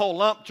leavens a whole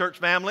lump, church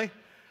family.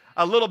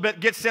 A little bit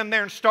gets in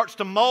there and starts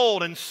to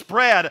mold and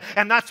spread.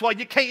 And that's why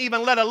you can't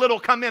even let a little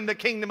come in the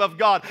kingdom of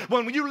God.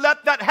 When you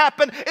let that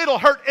happen, it'll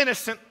hurt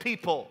innocent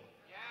people.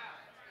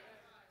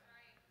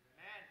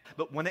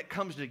 But when it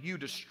comes to you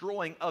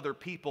destroying other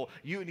people,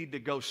 you need to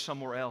go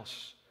somewhere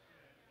else.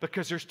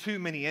 Because there's too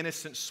many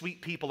innocent,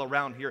 sweet people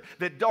around here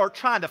that are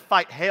trying to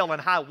fight hell and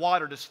high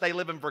water to stay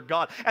living for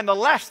God. And the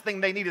last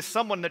thing they need is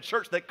someone in the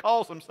church that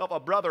calls himself a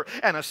brother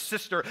and a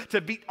sister to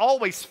be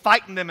always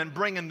fighting them and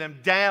bringing them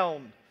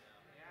down.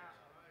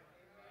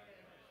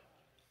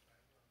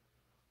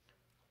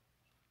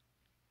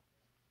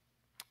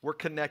 We're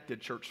connected,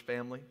 church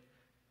family.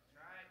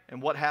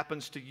 And what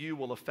happens to you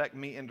will affect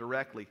me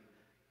indirectly.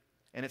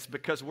 And it's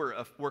because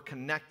we're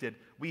connected.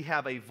 We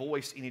have a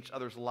voice in each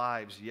other's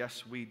lives.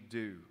 Yes, we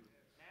do.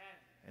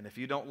 And if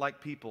you don't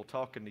like people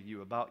talking to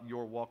you about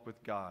your walk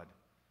with God,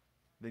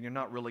 then you're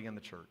not really in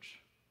the church.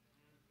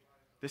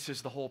 This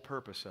is the whole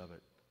purpose of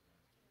it.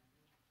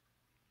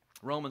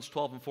 Romans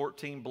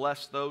 12:14,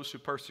 bless those who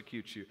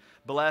persecute you.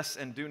 Bless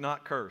and do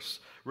not curse.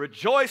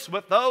 Rejoice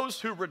with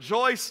those who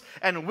rejoice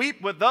and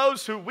weep with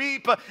those who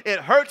weep. It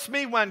hurts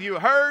me when you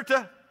hurt.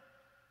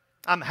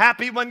 I'm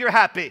happy when you're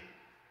happy.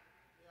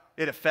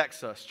 It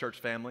affects us, church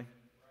family.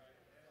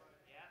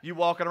 You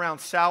walking around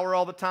sour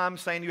all the time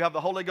saying you have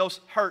the Holy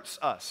Ghost hurts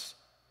us.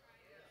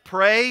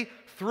 Pray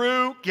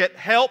through, get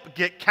help,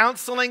 get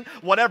counseling,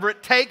 whatever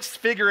it takes,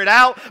 figure it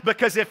out.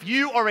 Because if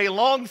you are a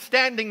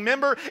long-standing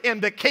member in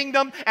the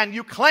kingdom and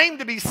you claim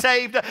to be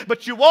saved,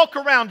 but you walk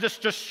around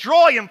just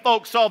destroying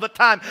folks all the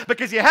time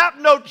because you have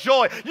no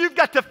joy, you've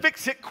got to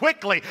fix it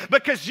quickly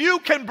because you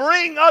can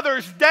bring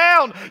others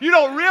down. You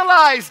don't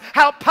realize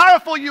how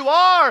powerful you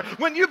are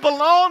when you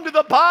belong to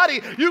the body.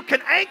 You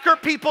can anchor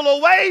people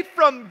away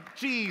from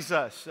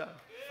Jesus.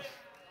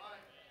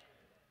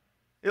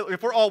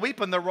 If we're all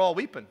weeping, then we're all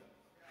weeping.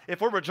 If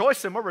we're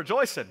rejoicing, we're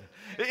rejoicing.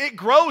 It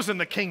grows in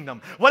the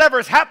kingdom. Whatever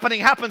is happening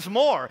happens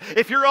more.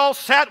 If you're all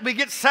sad, we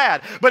get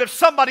sad. But if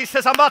somebody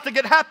says, I'm about to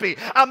get happy,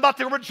 I'm about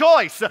to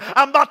rejoice,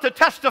 I'm about to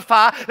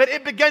testify, that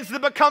it begins to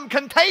become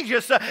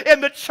contagious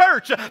in the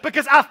church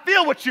because I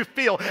feel what you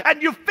feel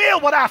and you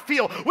feel what I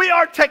feel. We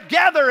are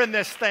together in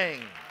this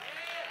thing.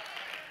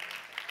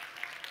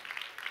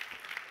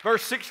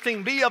 Verse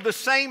 16, be of the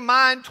same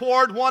mind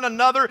toward one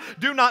another.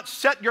 Do not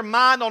set your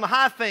mind on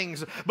high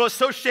things, but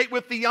associate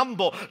with the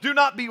humble. Do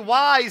not be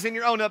wise in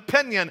your own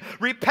opinion.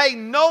 Repay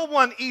no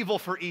one evil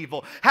for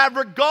evil. Have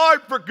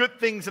regard for good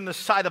things in the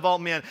sight of all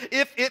men.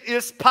 If it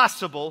is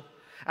possible,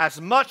 as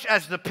much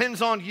as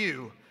depends on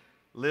you,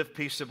 live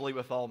peaceably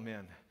with all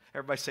men.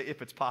 Everybody say,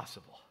 if it's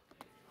possible.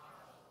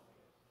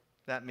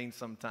 That means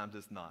sometimes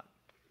it's not.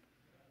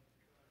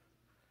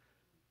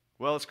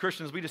 Well, as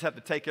Christians, we just have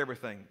to take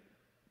everything.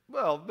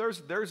 Well, there's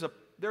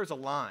a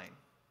line.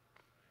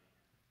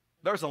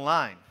 There's a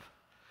line.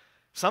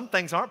 Some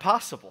things aren't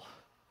possible.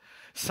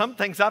 Some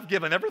things I've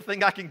given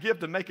everything I can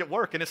give to make it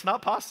work, and it's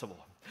not possible.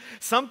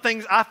 Some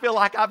things I feel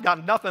like I've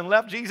got nothing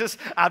left, Jesus.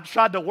 I've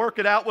tried to work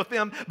it out with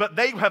them, but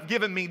they have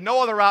given me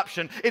no other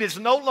option. It is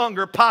no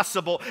longer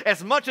possible.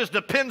 As much as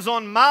depends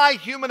on my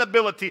human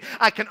ability,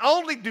 I can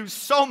only do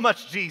so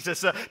much,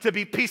 Jesus, to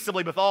be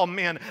peaceably with all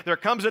men. There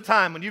comes a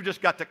time when you've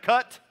just got to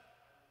cut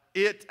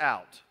it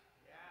out.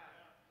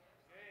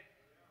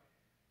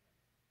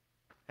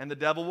 And the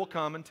devil will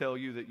come and tell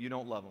you that you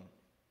don't love him.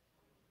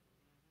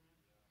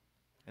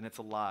 And it's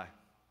a lie.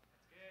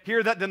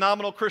 Hear that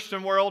denominational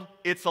Christian world?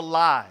 It's a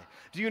lie.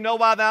 Do you know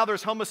why now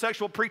there's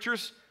homosexual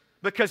preachers?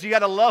 because you got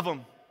to love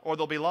them or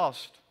they'll be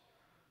lost.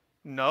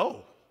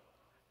 No.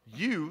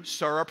 You,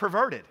 sir, are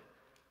perverted.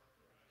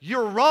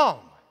 You're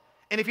wrong.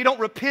 And if you don't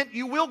repent,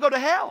 you will go to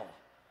hell.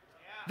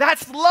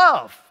 That's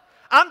love.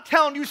 I'm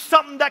telling you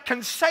something that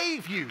can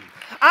save you.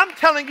 I'm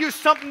telling you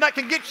something that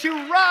can get you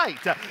right.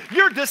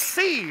 You're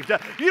deceived.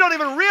 You don't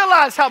even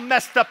realize how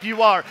messed up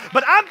you are.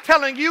 But I'm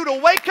telling you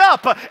to wake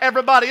up.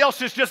 Everybody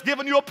else is just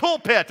giving you a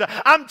pulpit.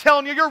 I'm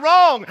telling you, you're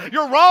wrong.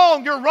 You're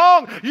wrong. You're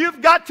wrong.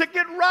 You've got to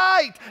get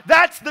right.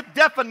 That's the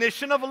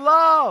definition of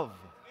love.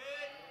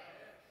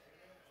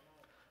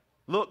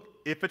 Look,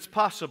 if it's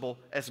possible,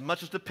 as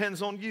much as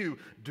depends on you,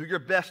 do your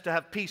best to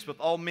have peace with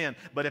all men.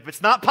 But if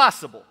it's not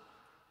possible,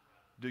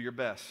 do your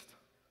best.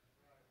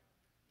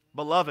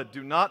 Beloved,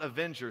 do not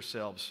avenge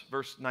yourselves,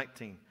 verse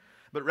 19,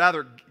 but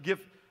rather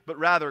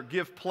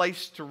give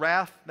place to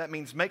wrath. That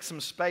means make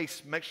some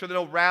space. Make sure that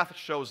no wrath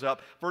shows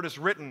up. For it is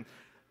written,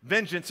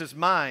 vengeance is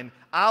mine,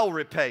 I'll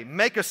repay.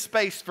 Make a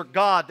space for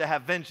God to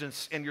have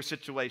vengeance in your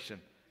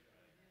situation.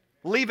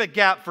 Leave a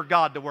gap for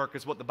God to work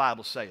is what the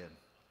Bible's saying.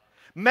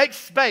 Make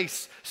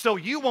space so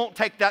you won't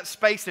take that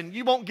space and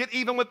you won't get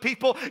even with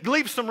people.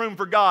 Leave some room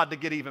for God to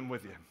get even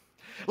with you.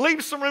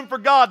 Leave some room for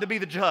God to be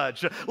the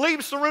judge.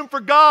 Leave some room for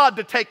God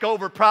to take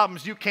over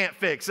problems you can't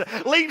fix.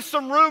 Leave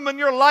some room in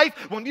your life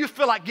when you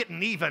feel like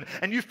getting even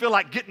and you feel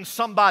like getting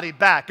somebody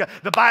back.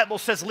 The Bible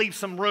says leave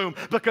some room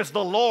because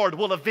the Lord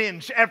will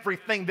avenge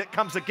everything that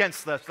comes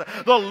against us.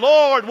 The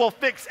Lord will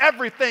fix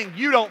everything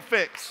you don't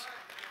fix.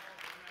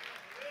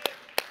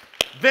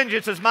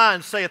 Vengeance is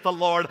mine, saith the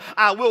Lord.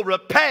 I will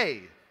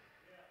repay.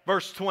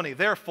 Verse 20,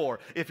 therefore,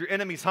 if your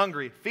enemy's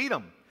hungry, feed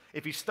him.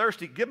 If he's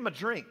thirsty, give him a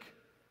drink.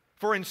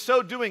 For in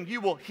so doing, you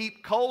will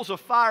heap coals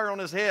of fire on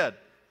his head.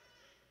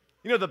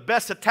 You know, the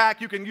best attack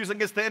you can use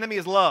against the enemy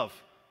is love.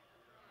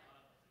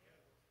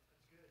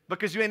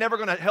 Because you ain't never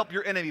going to help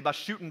your enemy by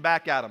shooting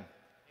back at them,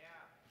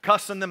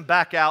 cussing them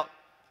back out,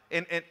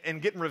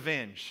 and getting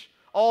revenge.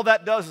 All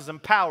that does is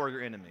empower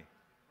your enemy.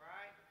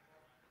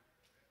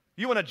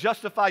 You want to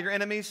justify your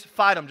enemies?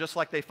 Fight them just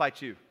like they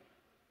fight you.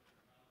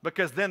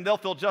 Because then they'll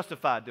feel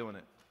justified doing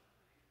it.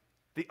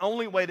 The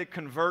only way to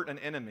convert an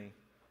enemy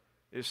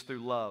is through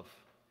love.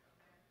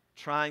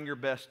 Trying your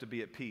best to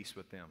be at peace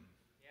with them.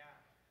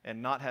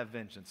 And not have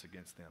vengeance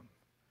against them.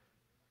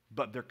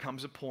 But there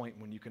comes a point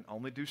when you can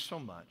only do so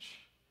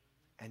much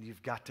and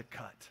you've got to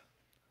cut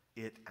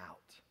it out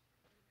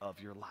of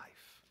your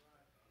life.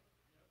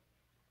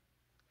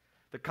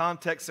 The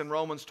context in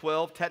Romans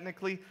 12,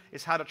 technically,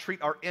 is how to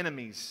treat our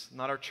enemies,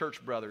 not our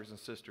church brothers and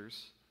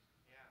sisters.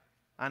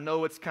 I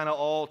know it's kind of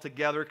all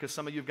together because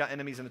some of you have got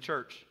enemies in the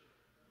church.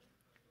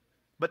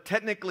 But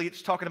technically,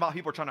 it's talking about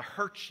people trying to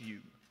hurt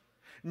you.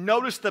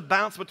 Notice the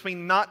balance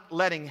between not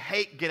letting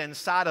hate get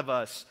inside of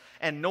us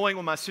and knowing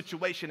when my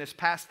situation is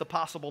past the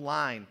possible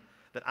line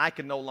that I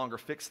can no longer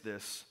fix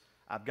this,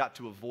 I've got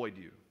to avoid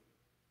you.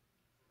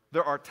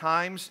 There are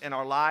times in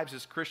our lives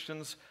as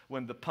Christians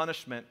when the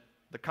punishment,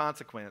 the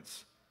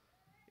consequence,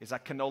 is I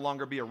can no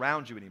longer be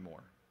around you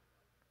anymore.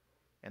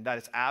 And that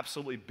is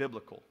absolutely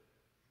biblical.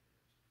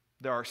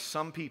 There are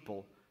some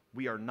people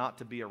we are not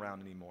to be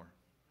around anymore.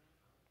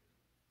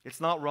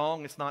 It's not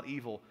wrong, it's not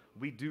evil.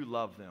 We do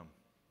love them.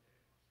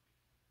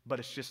 But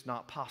it's just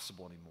not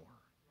possible anymore.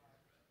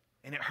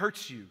 And it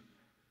hurts you,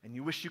 and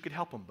you wish you could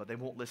help them, but they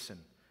won't listen.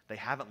 They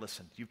haven't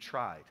listened. You've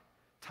tried.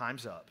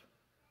 Time's up.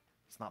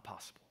 It's not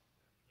possible.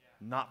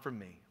 Not for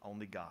me,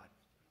 only God.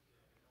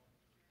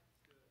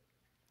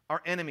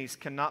 Our enemies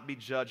cannot be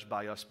judged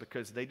by us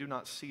because they do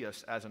not see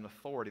us as an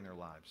authority in their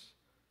lives.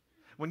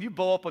 When you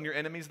blow up on your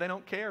enemies, they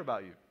don't care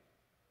about you.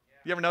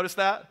 You ever notice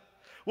that?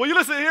 Well, you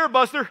listen here,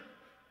 Buster.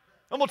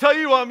 I'm going to tell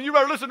you, you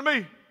better listen to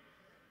me.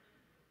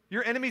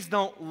 Your enemies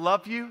don't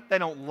love you. They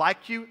don't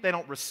like you. They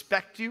don't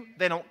respect you.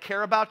 They don't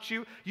care about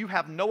you. You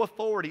have no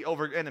authority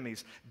over your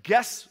enemies.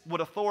 Guess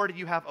what authority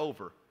you have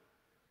over?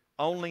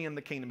 Only in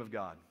the kingdom of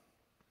God.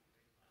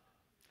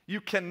 You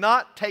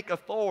cannot take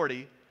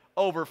authority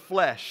over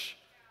flesh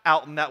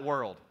out in that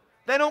world.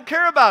 They don't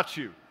care about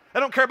you. They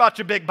don't care about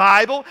your big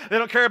Bible. They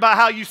don't care about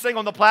how you sing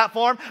on the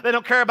platform. They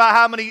don't care about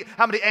how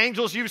many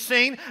angels you've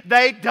seen.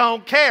 They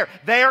don't care.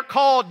 They are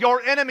called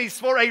your enemies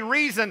for a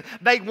reason.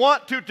 They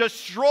want to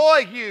destroy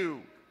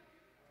you.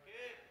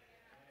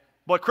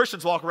 Boy,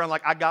 Christians walk around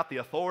like, I got the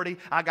authority.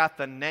 I got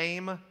the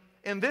name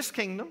in this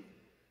kingdom.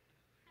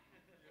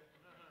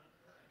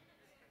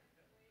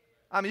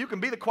 I mean, you can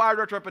be the choir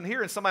director up in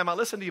here and somebody might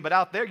listen to you, but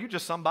out there, you're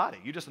just somebody.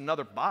 You're just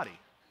another body.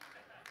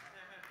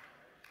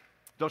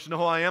 Don't you know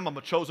who I am? I'm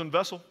a chosen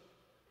vessel.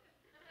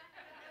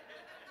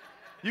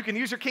 You can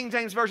use your King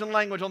James Version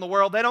language on the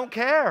world. They don't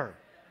care.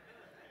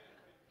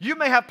 You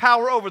may have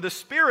power over the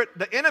spirit,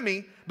 the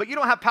enemy, but you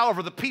don't have power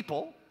over the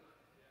people.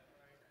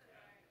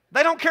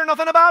 They don't care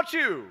nothing about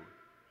you.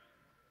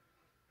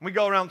 We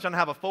go around trying to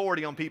have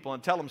authority on people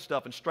and tell them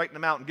stuff and straighten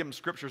them out and give them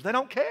scriptures. They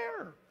don't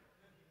care.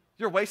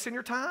 You're wasting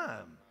your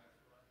time.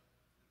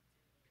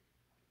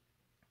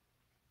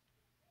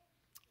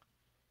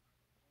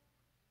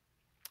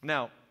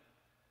 Now,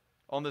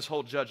 on this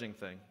whole judging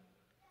thing,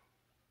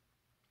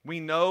 We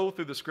know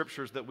through the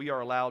Scriptures that we are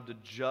allowed to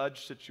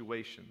judge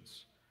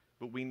situations,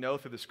 but we know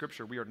through the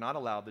Scripture we are not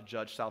allowed to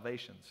judge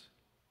salvations.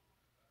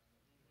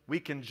 We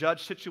can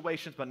judge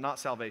situations, but not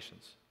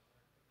salvations.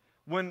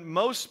 When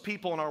most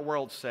people in our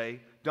world say,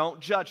 don't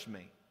judge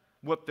me,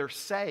 what they're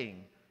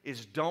saying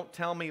is, don't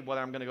tell me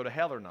whether I'm going to go to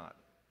hell or not.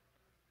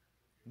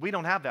 We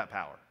don't have that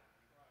power.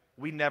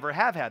 We never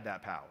have had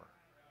that power.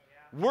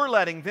 We're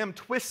letting them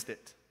twist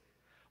it.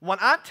 When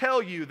I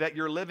tell you that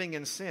you're living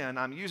in sin,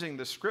 I'm using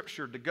the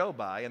Scripture to go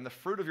by and the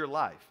fruit of your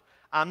life.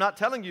 I'm not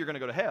telling you you're going to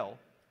go to hell,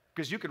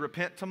 because you could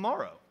repent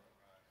tomorrow.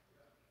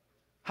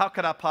 How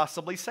could I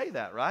possibly say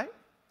that, right?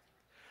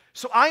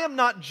 So I am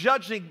not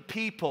judging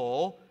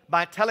people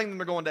by telling them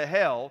they're going to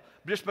hell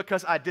just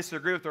because I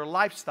disagree with their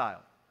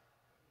lifestyle.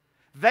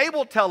 They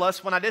will tell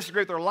us when I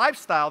disagree with their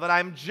lifestyle that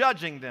I'm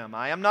judging them.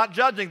 I am not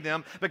judging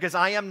them because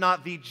I am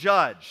not the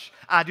judge.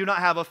 I do not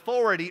have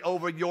authority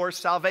over your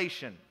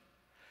salvation.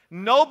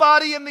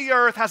 Nobody in the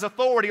earth has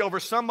authority over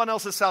someone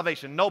else's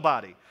salvation.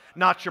 Nobody.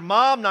 Not your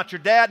mom, not your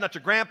dad, not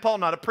your grandpa,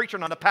 not a preacher,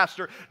 not a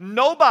pastor.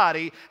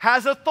 Nobody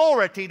has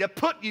authority to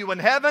put you in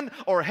heaven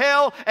or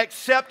hell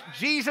except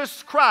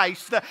Jesus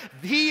Christ.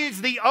 He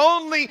is the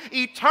only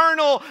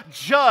eternal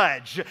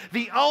judge,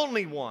 the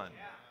only one.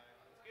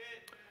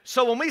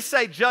 So when we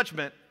say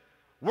judgment,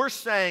 we're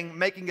saying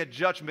making a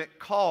judgment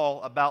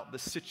call about the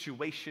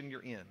situation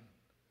you're in.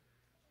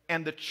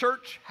 And the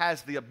church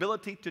has the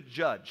ability to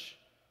judge.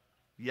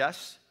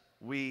 Yes,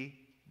 we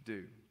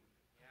do.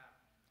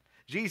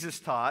 Jesus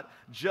taught,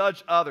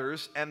 judge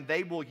others, and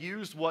they will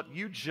use what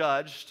you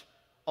judged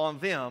on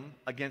them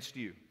against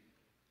you.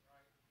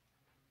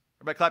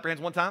 Everybody clap your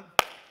hands one time.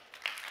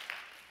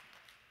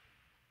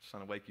 Just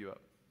trying to wake you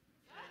up.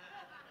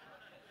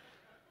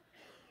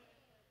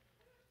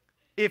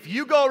 If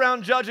you go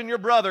around judging your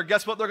brother,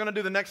 guess what they're going to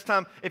do the next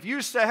time? If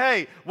you say,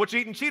 hey, what you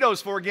eating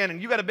Cheetos for again?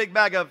 And you got a big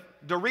bag of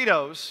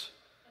Doritos,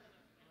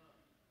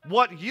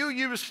 what you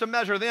use to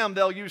measure them,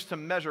 they'll use to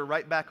measure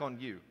right back on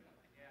you.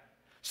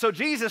 So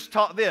Jesus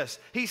taught this.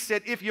 He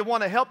said, if you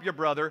want to help your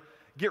brother,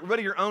 get rid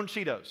of your own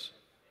Cheetos.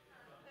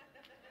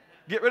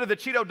 Get rid of the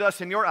Cheeto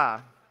dust in your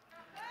eye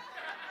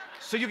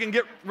so you can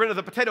get rid of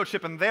the potato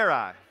chip in their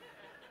eye.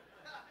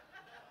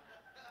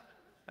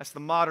 That's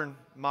the modern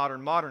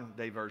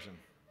day version.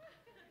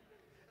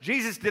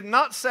 Jesus did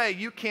not say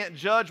you can't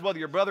judge whether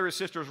your brother or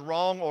sister is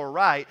wrong or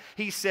right.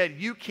 He said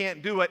you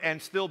can't do it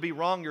and still be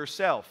wrong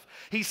yourself.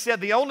 He said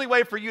the only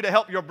way for you to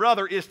help your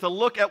brother is to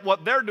look at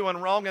what they're doing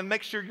wrong and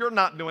make sure you're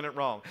not doing it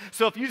wrong.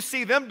 So if you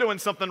see them doing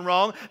something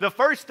wrong, the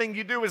first thing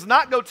you do is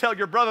not go tell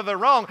your brother they're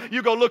wrong.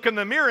 You go look in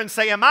the mirror and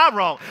say, am I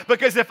wrong?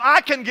 Because if I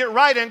can get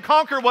right and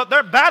conquer what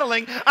they're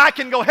battling, I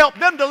can go help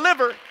them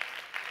deliver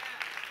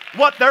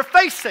what they're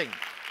facing.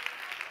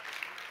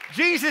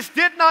 Jesus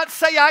did not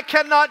say I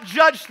cannot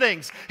judge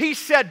things. He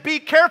said be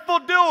careful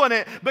doing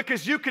it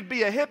because you could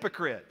be a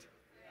hypocrite.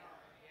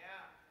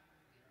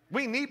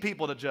 We need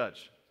people to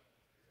judge.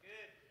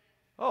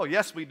 Oh,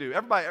 yes, we do.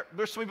 Everybody,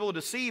 there's some people who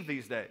deceive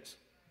these days.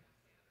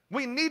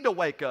 We need to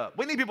wake up.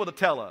 We need people to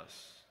tell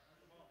us.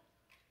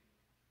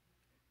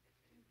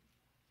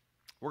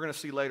 We're going to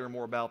see later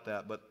more about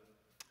that, but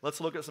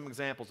let's look at some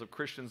examples of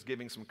Christians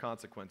giving some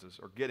consequences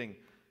or getting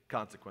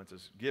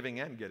consequences, giving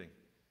and getting.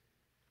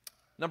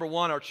 Number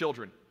one, our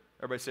children.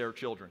 Everybody say our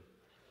children.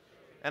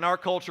 In our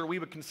culture, we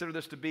would consider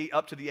this to be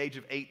up to the age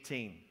of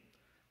 18.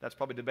 That's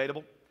probably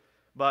debatable,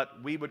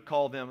 but we would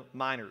call them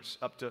minors,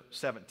 up to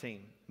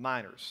 17,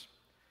 minors.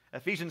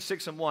 Ephesians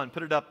 6:1,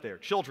 put it up there.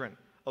 Children,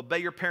 obey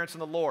your parents in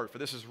the Lord, for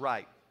this is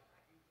right.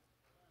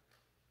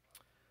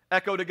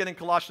 Echoed again in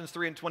Colossians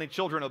 3:20,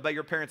 children, obey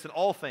your parents in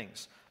all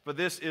things, for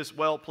this is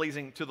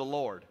well-pleasing to the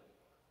Lord.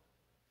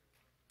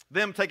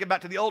 Then take it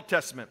back to the Old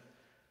Testament.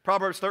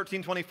 Proverbs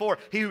 13:24,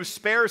 he who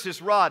spares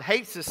his rod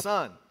hates his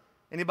son.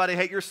 Anybody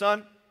hate your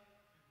son?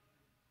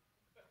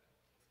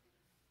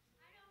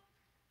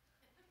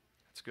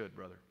 That's good,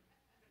 brother.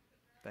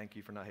 Thank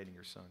you for not hating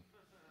your son.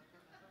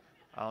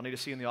 I'll need to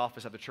see you in the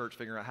office at the church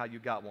figuring out how you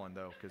got one,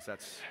 though, because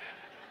that's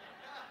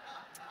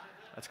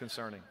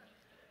concerning.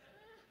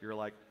 You're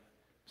like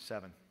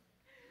 7.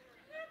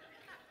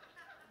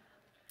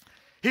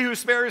 He who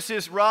spares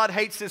his rod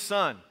hates his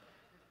son.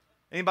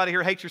 Anybody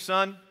here hate your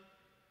son?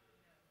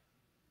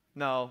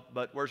 No,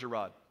 but where's your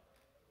rod?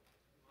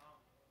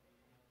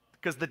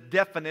 Because the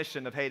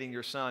definition of hating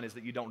your son is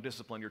that you don't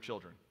discipline your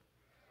children.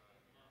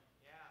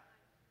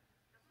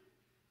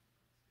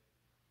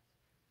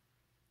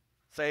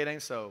 Say it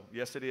ain't so.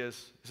 Yes, it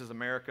is. This is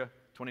America,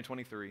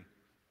 2023.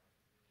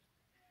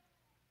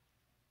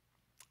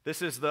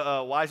 This is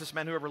the wisest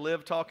man who ever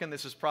lived talking.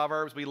 This is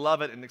Proverbs. We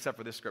love it, and except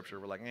for this scripture,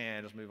 we're like,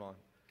 just move on.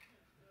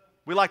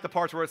 We like the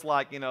parts where it's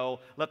like,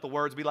 let the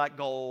words be like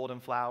gold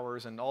and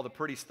flowers and all the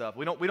pretty stuff.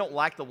 We don't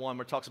like the one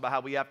where it talks about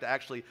how we have to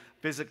actually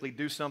physically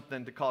do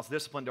something to cause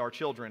discipline to our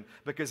children,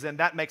 because then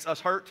that makes us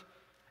hurt.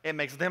 It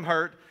makes them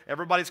hurt.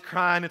 Everybody's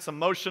crying. It's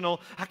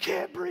emotional. I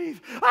can't breathe.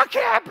 I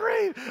can't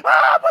breathe.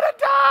 I'm going to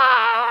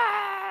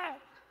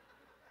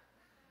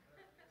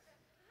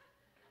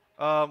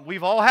die.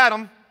 We've all had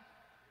them.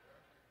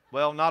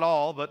 Well, not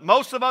all, but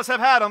most of us have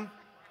had them.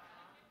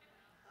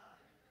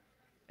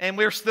 And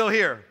we're still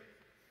here.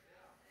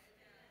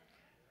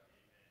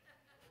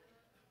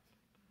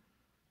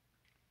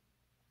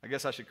 I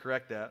guess I should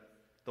correct that.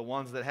 The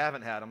ones that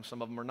haven't had them,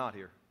 some of them are not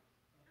here.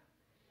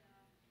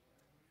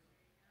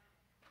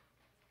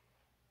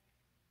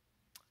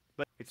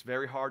 But it's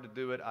very hard to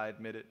do it, I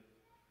admit it.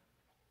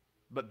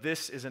 But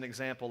this is an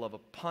example of a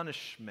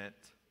punishment,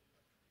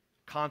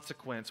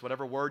 consequence,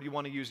 whatever word you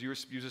want to use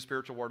a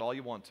spiritual word, all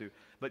you want to.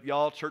 But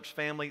y'all, church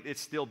family,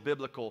 it's still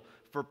biblical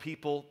for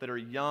people that are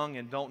young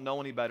and don't know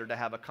any better to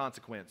have a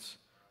consequence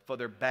for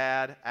their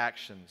bad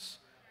actions.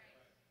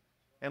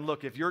 And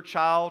look, if your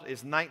child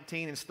is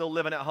 19 and still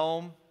living at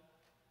home,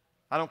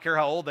 I don't care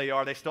how old they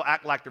are, they still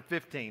act like they're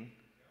 15.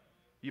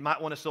 You might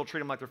want to still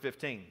treat them like they're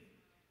 15.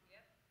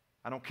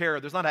 I don't care.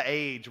 There's not an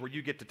age where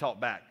you get to talk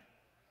back.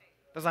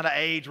 There's not an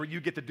age where you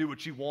get to do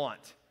what you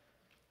want.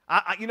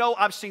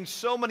 I've seen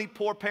so many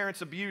poor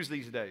parents abused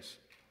these days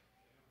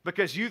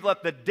because you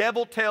let the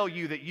devil tell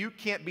you that you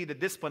can't be the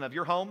discipline of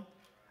your home.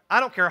 I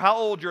don't care how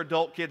old your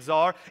adult kids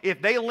are.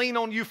 If they lean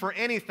on you for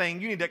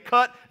anything, you need to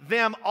cut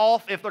them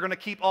off if they're going to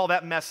keep all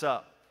that mess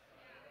up.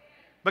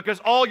 Because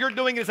all you're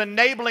doing is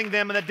enabling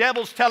them, and the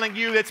devil's telling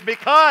you it's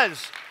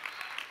because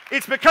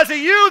of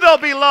you they'll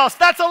be lost.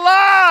 That's a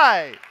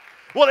lie.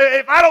 Well,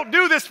 if I don't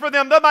do this for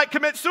them, they might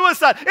commit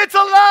suicide. It's a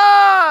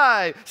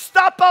lie.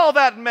 Stop all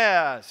that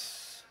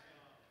mess.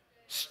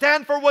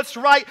 Stand for what's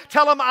right.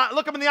 Tell them,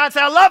 look them in the eye and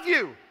say, I love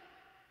you.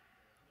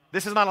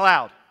 This is not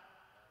allowed.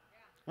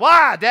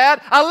 Why,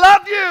 Dad? I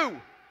love you.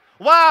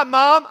 Why,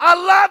 Mom? I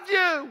love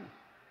you.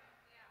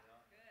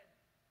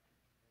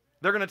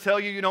 They're going to tell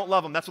you you don't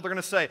love them. That's what they're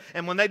going to say.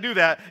 And when they do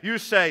that, you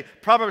say,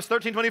 Proverbs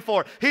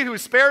 13:24, he who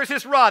spares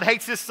his rod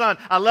hates his son.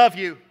 I love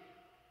you.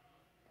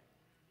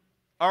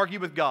 Argue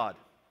with God.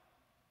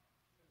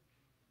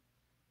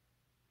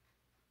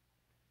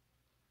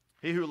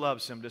 He who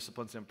loves him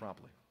disciplines him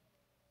promptly.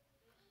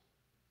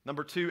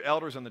 Number 2,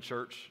 elders in the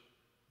church.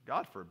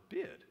 God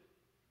forbid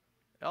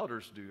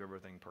elders do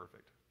everything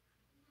perfect.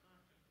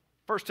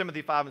 1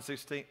 Timothy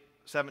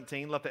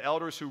 5:17, let the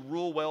elders who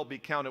rule well be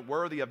counted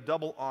worthy of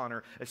double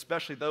honor,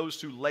 especially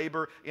those who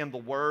labor in the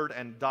word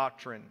and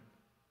doctrine.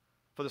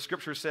 For the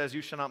scripture says,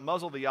 you shall not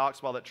muzzle the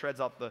ox while it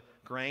treads out the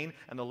grain,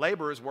 and the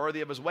laborer is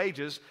worthy of his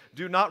wages.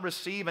 Do not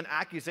receive an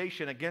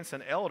accusation against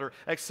an elder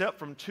except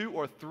from 2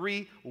 or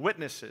 3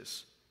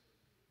 witnesses.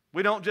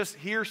 We don't just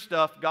hear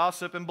stuff,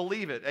 gossip, and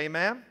believe it.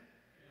 Amen?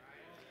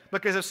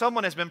 Because if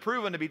someone has been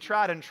proven to be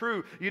tried and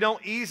true, you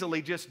don't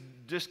easily just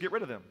get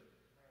rid of them.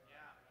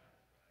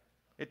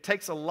 It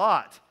takes a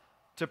lot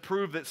to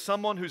prove that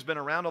someone who's been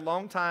around a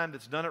long time,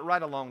 that's done it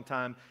right a long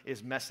time,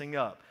 is messing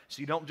up.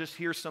 So you don't just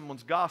hear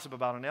someone's gossip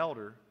about an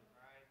elder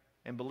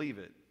and believe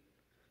it.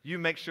 You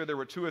make sure there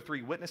were 2 or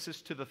 3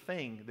 witnesses to the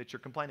thing that you're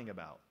complaining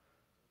about.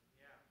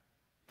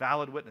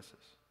 Valid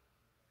witnesses.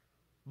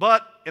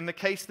 But in the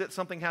case that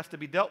something has to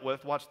be dealt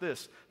with, watch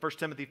this. 1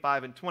 Timothy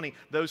 5:20,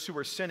 those who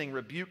are sinning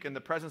rebuke in the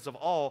presence of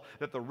all,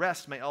 that the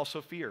rest may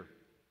also fear.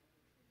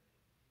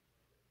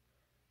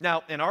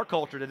 Now, in our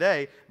culture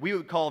today, we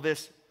would call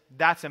this,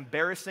 that's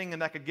embarrassing,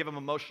 and that could give them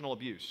emotional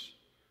abuse.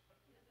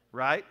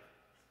 Right?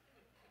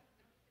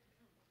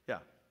 Yeah.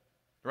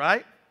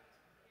 Right?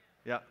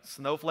 Yeah.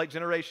 Snowflake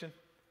generation.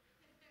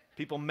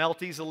 People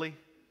melt easily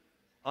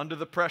under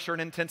the pressure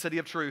and intensity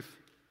of truth.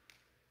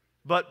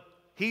 But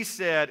he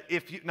said,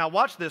 now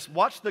watch this,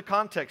 watch the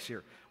context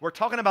here. We're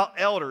talking about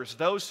elders,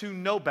 those who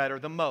know better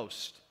the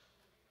most.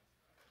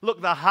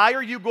 Look, the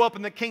higher you go up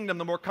in the kingdom,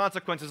 the more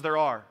consequences there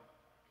are.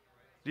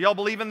 Do y'all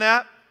believe in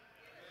that?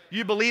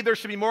 You believe there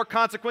should be more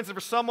consequences for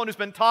someone who's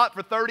been taught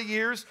for 30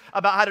 years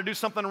about how to do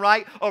something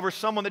right over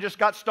someone that just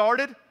got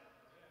started?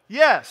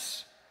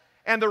 Yes.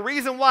 And the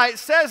reason why it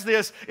says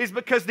this is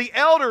because the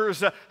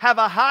elders have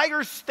a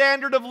higher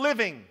standard of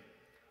living.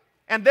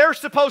 And they're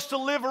supposed to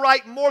live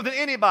right more than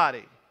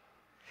anybody.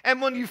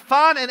 And when you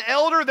find an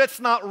elder that's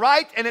not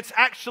right and it's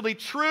actually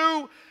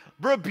true,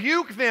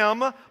 rebuke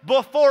them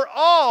before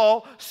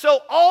all, so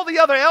all the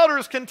other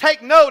elders can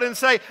take note and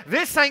say,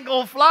 this ain't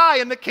going to fly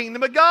in the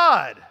kingdom of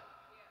God.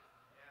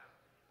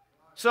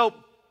 So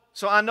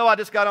I know I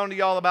just got on to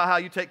y'all about how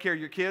you take care of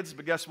your kids,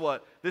 but guess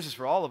what? This is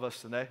for all of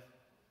us today.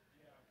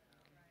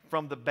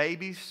 From the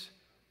babies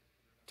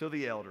to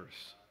the elders.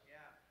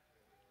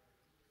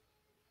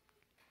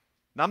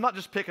 Now, I'm not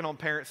just picking on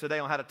parents today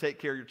on how to take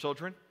care of your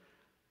children.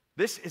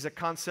 This is a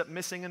concept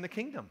missing in the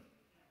kingdom.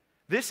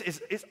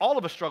 It's all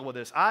of us struggle with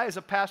this. I, as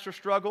a pastor,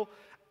 struggle.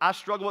 I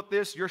struggle with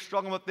this. You're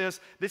struggling with this.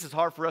 This is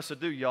hard for us to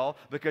do, y'all,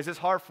 because it's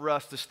hard for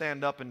us to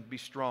stand up and be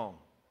strong.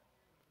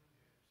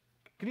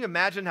 Can you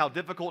imagine how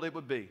difficult it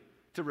would be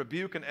to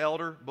rebuke an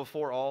elder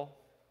before all?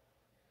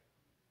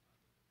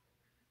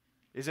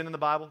 Is it in the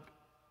Bible?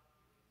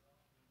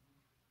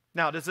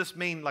 Now, does this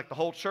mean like the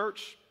whole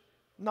church?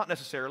 Not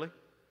necessarily.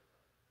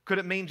 Could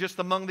it mean just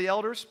among the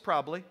elders?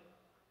 Probably.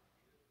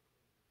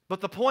 But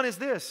the point is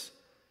this.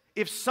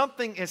 If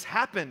something has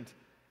happened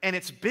and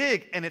it's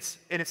big and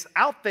it's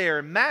out there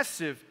and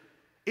massive,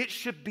 it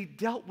should be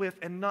dealt with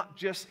and not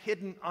just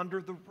hidden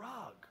under the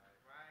rug.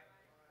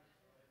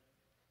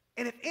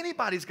 And if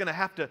anybody's going to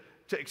have to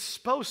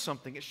expose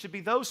something, it should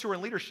be those who are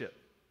in leadership.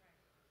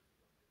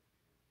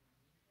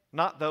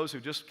 Not those who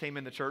just came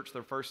into church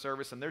their first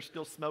service and they're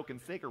still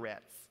smoking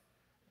cigarettes.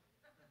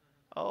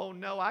 Oh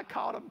no, I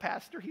caught him,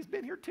 Pastor. He's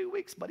been here 2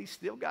 weeks, but he's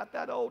still got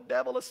that old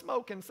devil of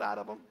smoke inside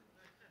of him.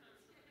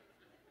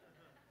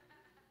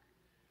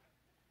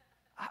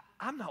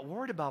 I'm not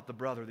worried about the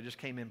brother that just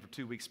came in for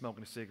 2 weeks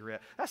smoking a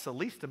cigarette. That's the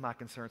least of my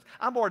concerns.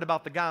 I'm worried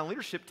about the guy on the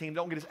leadership team that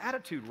don't get his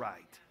attitude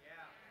right.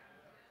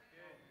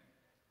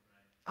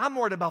 I'm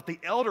worried about the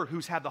elder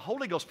who's had the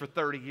Holy Ghost for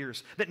 30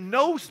 years, that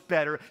knows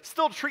better,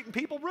 still treating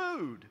people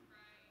rude.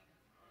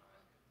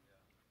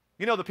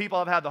 You know the people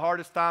I've had the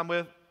hardest time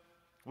with?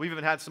 We've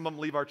even had some of them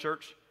leave our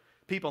church.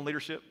 People in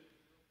leadership.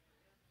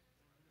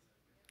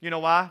 You know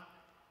why?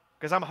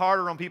 Because I'm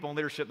harder on people in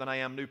leadership than I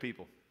am new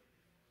people.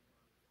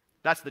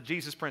 That's the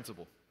Jesus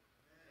principle.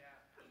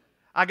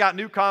 I got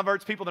new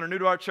converts, people that are new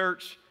to our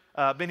church,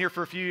 been here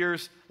for a few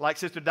years, like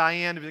Sister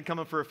Diane, who's been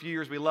coming for a few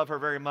years. We love her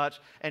very much.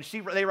 And this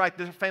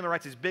family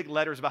writes these big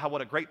letters about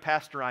what a great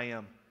pastor I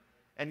am.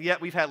 And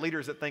yet we've had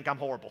leaders that think I'm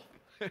horrible.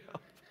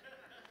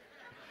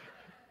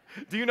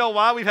 Do you know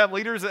why we've had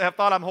leaders that have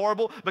thought I'm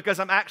horrible? Because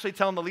I'm actually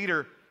telling the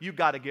leader, you've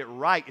got to get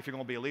right if you're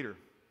going to be a leader.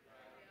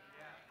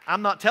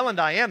 I'm not telling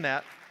Diane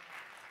that.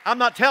 I'm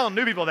not telling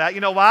new people that. You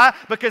know why?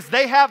 Because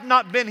they have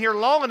not been here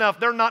long enough.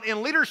 They're not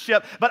in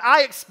leadership. But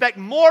I expect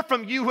more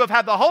from you who have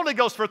had the Holy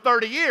Ghost for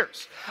 30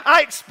 years.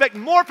 I expect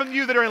more from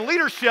you that are in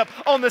leadership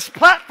on this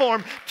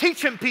platform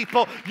teaching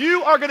people.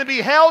 You are going to be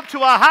held to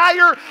a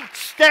higher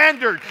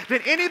standard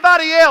than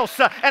anybody else.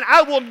 And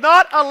I will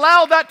not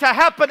allow that to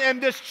happen in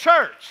this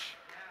church.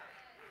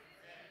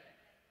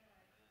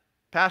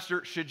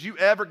 Pastor, should you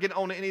ever get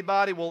on to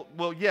anybody?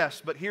 Well,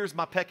 yes, but here's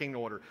my pecking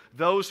order.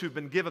 Those who've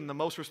been given the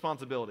most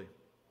responsibility.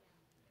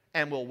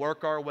 And we'll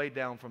work our way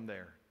down from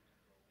there.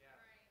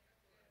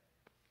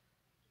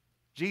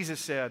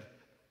 Jesus said,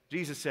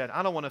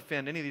 I don't want to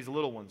offend any of these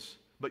little ones,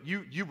 but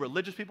you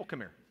religious people, come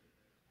here.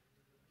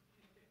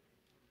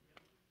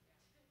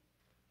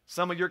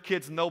 Some of your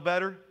kids know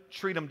better,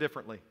 treat them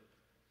differently.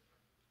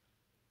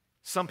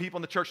 Some people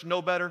in the church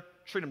know better,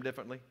 treat them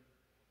differently.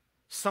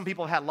 Some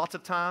people have had lots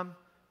of time.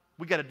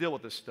 We got to deal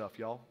with this stuff,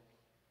 y'all.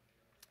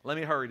 Let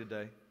me hurry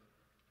today.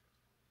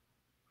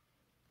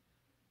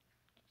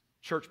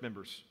 Church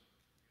members.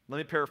 Let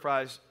me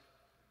paraphrase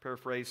 1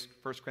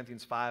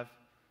 Corinthians 5,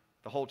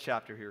 the whole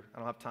chapter here. I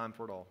don't have time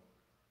for it all.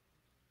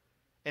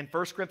 In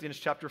 1 Corinthians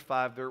chapter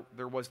 5,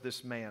 there was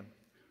this man.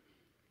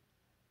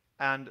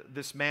 And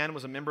this man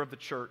was a member of the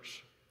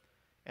church.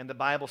 And the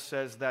Bible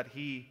says that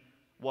he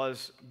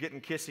was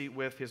getting kissy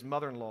with his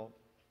mother-in-law.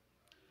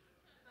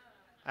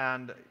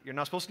 And you're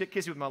not supposed to get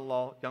kissy with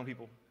mother-in-law, young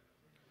people.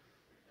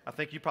 I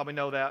think you probably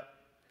know that.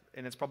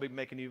 And it's probably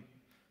making you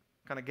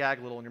kind of gag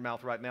a little in your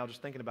mouth right now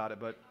just thinking about it.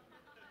 But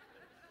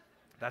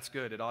that's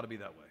good. It ought to be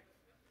that way.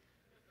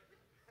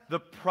 The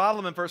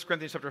problem in 1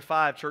 Corinthians chapter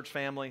 5, church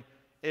family,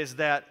 is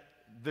that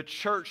the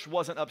church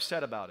wasn't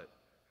upset about it.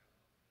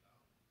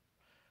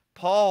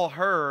 Paul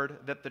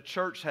heard that the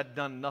church had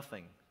done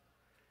nothing.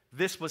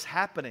 This was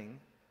happening,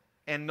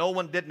 and no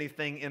one did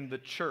anything in the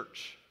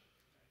church.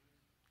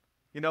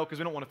 You know, because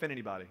we don't want to offend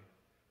anybody.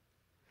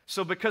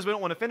 So because we don't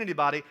want to offend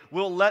anybody,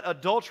 we'll let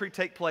adultery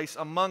take place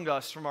among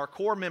us from our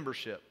core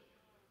membership.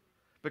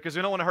 Because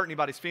we don't want to hurt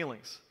anybody's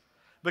feelings.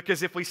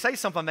 Because if we say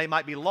something, they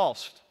might be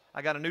lost.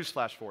 I got a news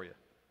flash for you.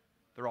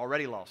 They're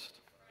already lost.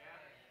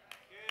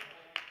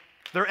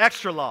 They're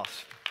extra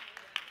lost.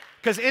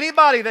 Because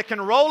anybody that can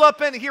roll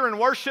up in here and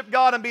worship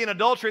God and be in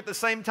adultery at the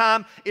same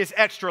time is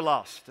extra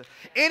lost.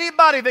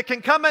 Anybody that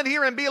can come in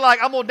here and be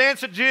like, I'm going to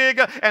dance a jig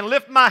and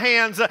lift my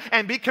hands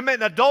and be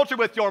committing adultery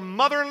with your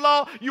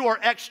mother-in-law, you are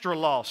extra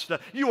lost.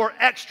 You are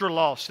extra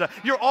lost.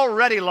 You're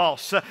already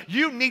lost.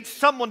 You need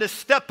someone to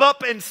step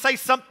up and say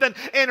something,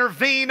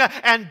 intervene,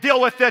 and deal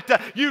with it.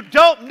 You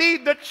don't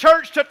need the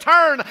church to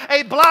turn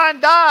a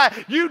blind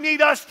eye. You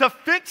need us to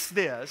fix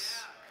this.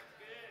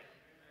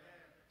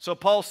 So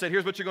Paul said,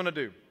 here's what you're going to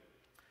do.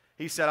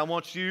 He said, I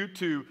want you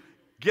to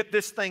get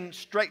this thing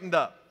straightened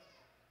up.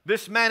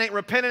 This man ain't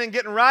repenting and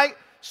getting right,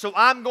 so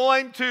I'm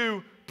going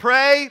to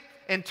pray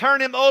and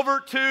turn him over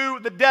to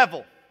the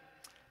devil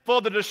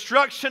for the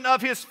destruction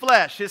of his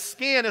flesh, his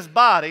skin, his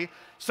body,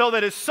 so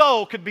that his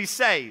soul could be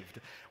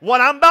saved. What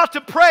I'm about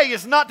to pray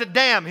is not to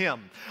damn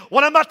him.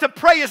 What I'm about to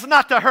pray is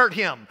not to hurt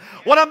him.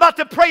 What I'm about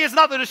to pray is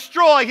not to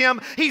destroy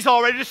him. He's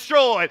already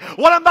destroyed.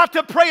 What I'm about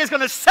to pray is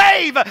going to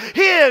save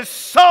his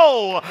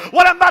soul.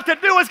 What I'm about to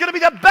do is going to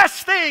be the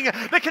best thing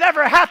that could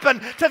ever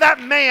happen to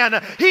that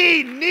man.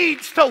 He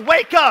needs to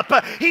wake up.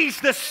 He's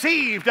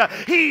deceived.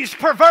 He's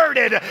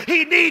perverted.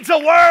 He needs a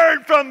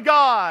word from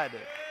God.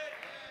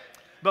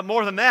 But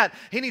more than that,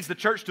 he needs the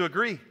church to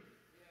agree.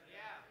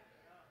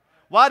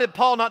 Why did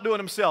Paul not do it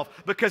himself?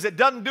 Because it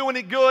doesn't do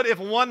any good if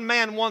one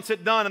man wants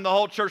it done and the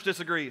whole church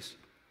disagrees.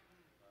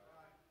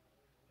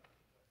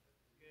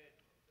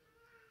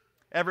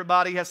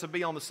 Everybody has to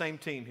be on the same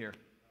team here.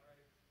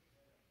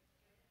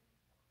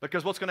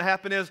 Because what's going to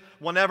happen is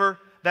whenever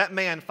that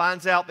man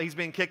finds out that he's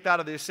being kicked out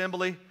of the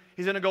assembly,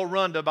 He's going to go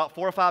run to about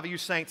 4 or 5 of you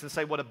saints and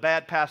say what a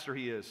bad pastor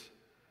he is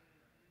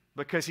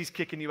because he's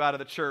kicking you out of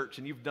the church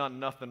and you've done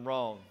nothing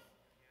wrong.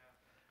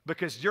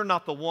 Because you're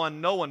not the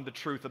one knowing the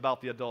truth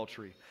about the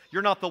adultery.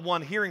 You're not the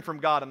one hearing from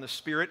God in the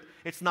Spirit.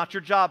 It's not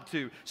your job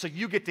to. So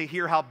you get to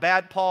hear how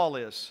bad Paul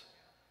is,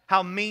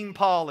 how mean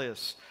Paul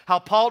is, how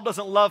Paul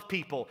doesn't love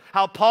people,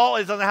 how Paul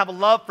doesn't have a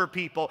love for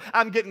people.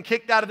 I'm getting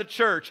kicked out of the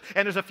church.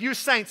 And there's a few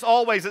saints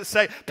always that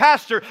say,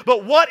 Pastor,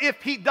 but what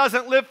if he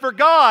doesn't live for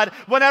God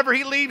whenever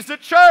he leaves the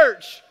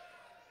church?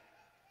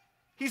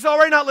 He's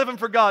already not living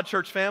for God,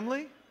 church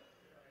family.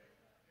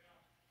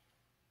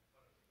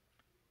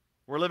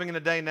 We're living in a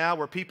day now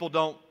where people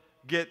don't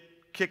get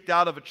kicked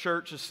out of a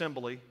church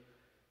assembly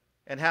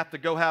and have to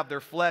go have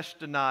their flesh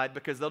denied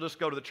because they'll just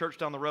go to the church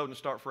down the road and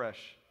start fresh.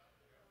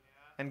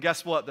 And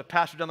guess what? The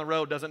pastor down the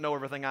road doesn't know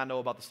everything I know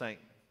about the saint.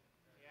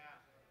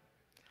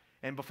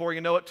 And before you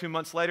know it, 2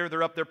 months later,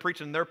 they're up there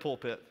preaching in their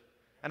pulpit.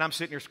 And I'm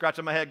sitting here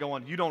scratching my head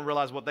going, you don't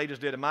realize what they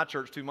just did in my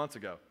church 2 months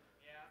ago.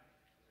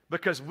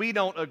 Because we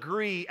don't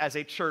agree as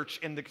a church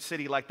in the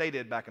city like they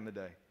did back in the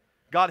day.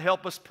 God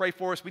help us, pray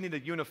for us. We need to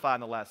unify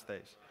in the last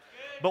days.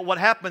 But what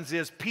happens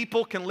is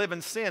people can live in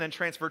sin and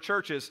transfer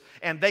churches,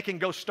 and they can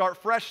go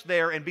start fresh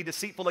there and be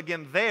deceitful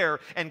again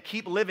there and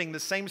keep living the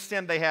same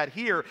sin they had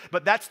here.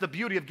 But that's the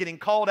beauty of getting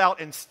called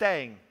out and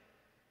staying,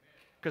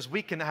 because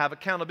we can have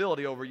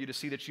accountability over you to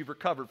see that you've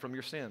recovered from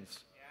your sins.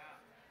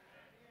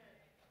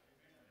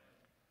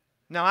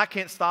 Now, I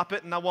can't stop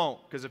it, and I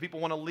won't, because if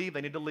people want to leave,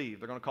 they need to leave.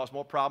 They're going to cause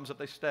more problems if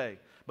they stay.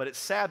 But it's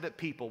sad that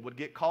people would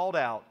get called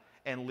out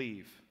and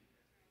leave.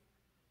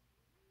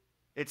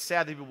 It's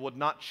sad that people would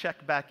not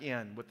check back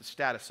in with the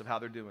status of how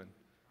they're doing.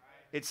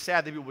 It's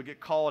sad that people would get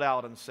called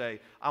out and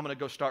say, I'm going to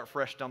go start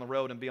fresh down the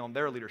road and be on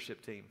their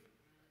leadership team.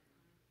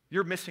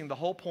 You're missing the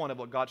whole point of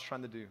what God's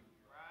trying to do.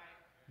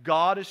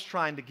 God is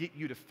trying to get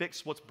you to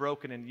fix what's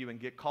broken in you and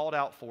get called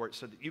out for it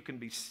so that you can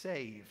be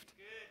saved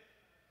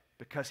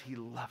because He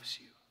loves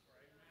you.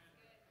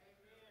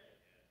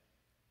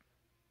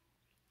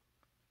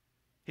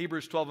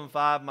 Hebrews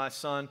 12:5, my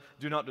son,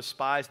 do not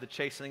despise the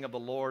chastening of the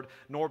Lord,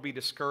 nor be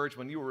discouraged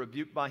when you are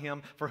rebuked by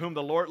Him. For whom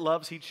the Lord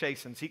loves, He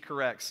chastens, He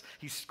corrects,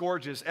 He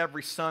scourges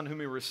every son whom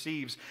He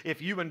receives.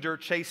 If you endure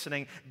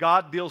chastening,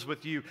 God deals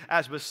with you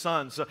as with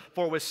sons.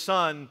 For with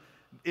son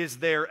is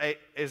there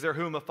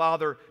whom a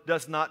father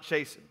does not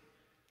chasten?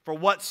 For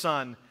what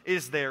son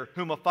is there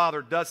whom a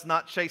father does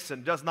not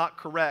chasten, does not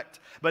correct?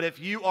 But if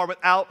you are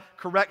without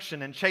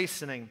correction and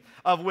chastening,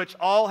 of which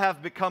all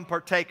have become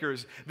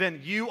partakers, then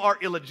you are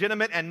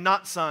illegitimate and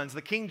not sons.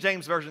 The King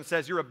James Version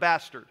says you're a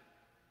bastard.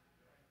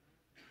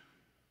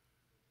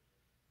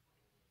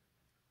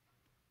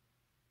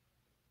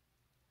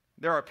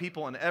 There are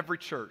people in every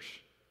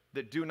church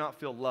that do not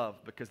feel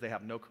loved because they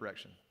have no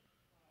correction.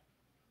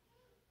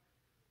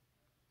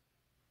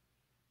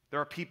 There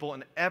are people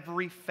in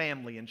every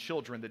family and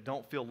children that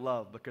don't feel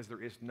loved because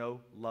there is no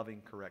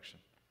loving correction.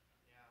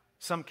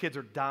 Some kids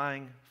are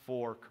dying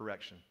for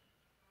correction.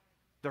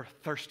 They're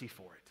thirsty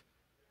for it.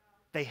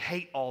 They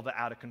hate all the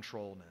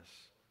out-of-controlness.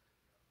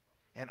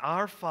 And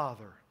our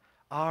Father,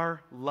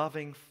 our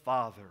loving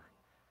Father,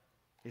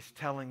 is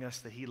telling us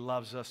that He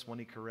loves us when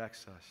He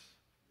corrects us.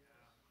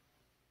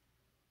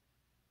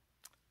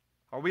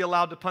 Are we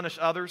allowed to punish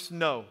others?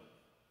 No.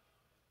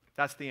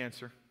 That's the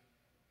answer.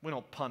 We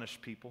don't punish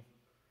people.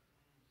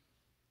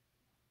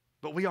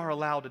 But we are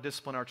allowed to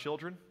discipline our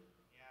children,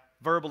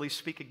 verbally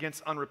speak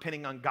against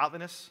unrepenting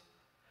ungodliness,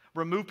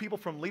 remove people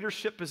from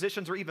leadership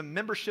positions or even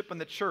membership in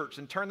the church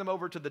and turn them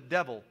over to the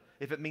devil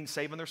if it means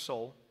saving their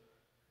soul.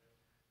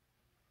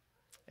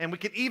 And we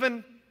can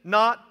even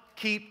not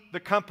keep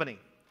the company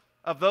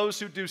of those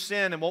who do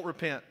sin and won't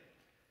repent.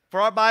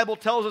 For our Bible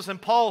tells us,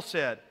 and Paul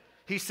said,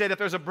 he said, if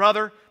there's a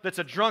brother that's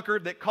a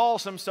drunkard that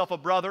calls himself a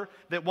brother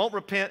that won't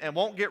repent and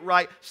won't get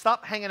right,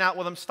 stop hanging out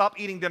with him, stop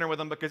eating dinner with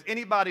him, because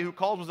anybody who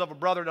calls himself a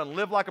brother doesn't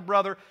live like a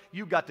brother,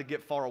 you got to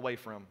get far away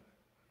from.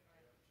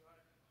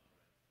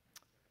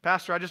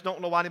 Pastor, I just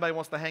don't know why anybody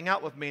wants to hang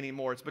out with me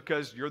anymore. It's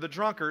because you're the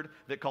drunkard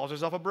that calls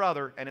yourself a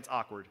brother and it's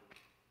awkward.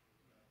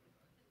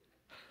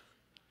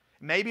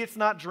 Maybe it's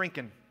not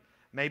drinking.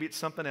 Maybe it's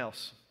something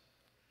else.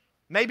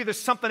 Maybe there's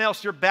something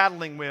else you're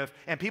battling with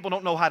and people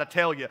don't know how to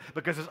tell you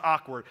because it's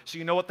awkward. So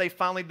you know what they've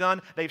finally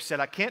done? They've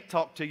said, I can't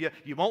talk to you.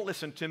 You won't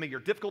listen to me.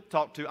 You're difficult to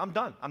talk to. I'm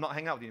done. I'm not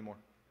hanging out with you anymore.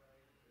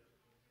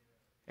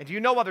 And do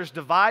you know why there's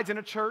divides in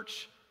a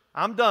church?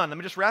 I'm done. Let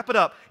me just wrap it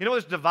up. You know why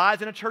there's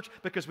divides in a church?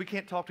 Because we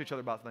can't talk to each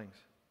other about things.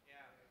 Yeah.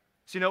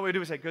 So you know what we do?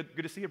 We say, good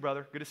to see you,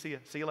 brother. Good to see you.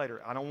 See you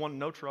later. I don't want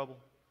no trouble.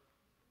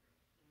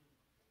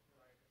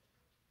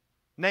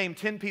 Name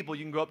 10 people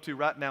you can go up to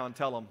right now and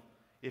tell them,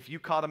 if you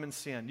caught them in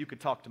sin, you could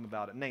talk to them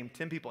about it. Name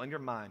 10 people in your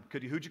mind.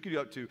 Who'd you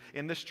go up to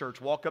in this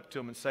church, walk up to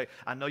them and say,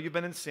 I know you've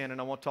been in sin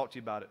and I want to talk to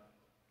you about it,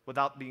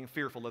 without being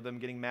fearful of them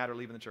getting mad or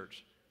leaving the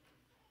church.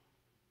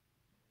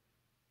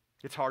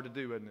 It's hard to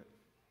do, isn't it?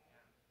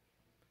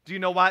 Do you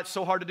know why it's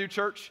so hard to do,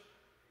 church?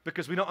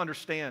 Because we don't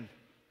understand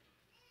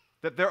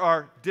that there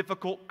are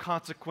difficult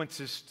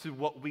consequences to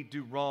what we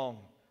do wrong.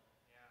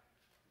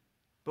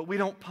 But we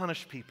don't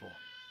punish people.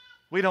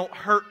 We don't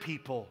hurt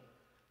people,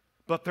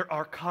 but there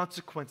are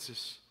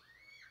consequences.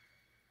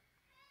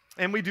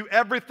 And we do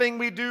everything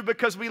we do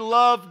because we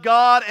love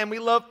God and we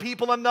love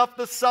people enough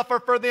to suffer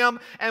for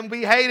them, and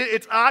we hate it.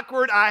 It's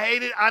awkward. I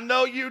hate it. I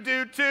know you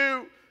do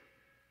too.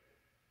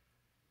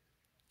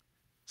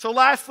 So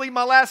lastly,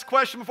 my last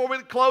question before we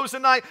close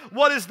tonight,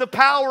 what is the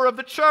power of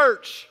the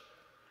church?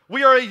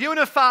 We are a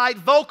unified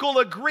vocal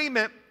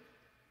agreement.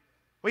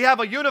 We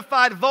have a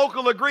unified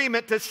vocal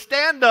agreement to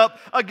stand up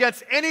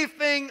against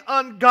anything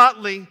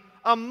ungodly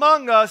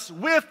among us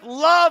with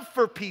love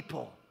for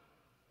people.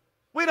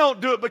 We don't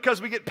do it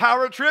because we get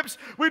power trips.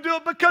 We do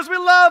it because we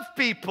love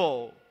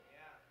people.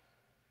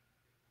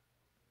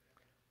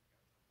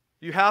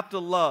 You have to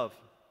love.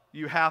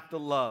 You have to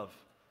love.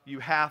 You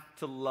have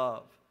to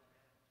love.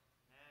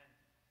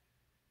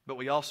 But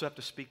we also have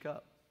to speak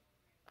up.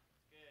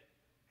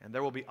 And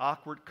there will be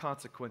awkward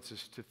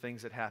consequences to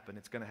things that happen.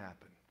 It's going to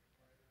happen.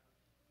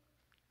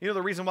 You know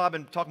the reason why I've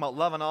been talking about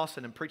loving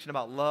Austin and preaching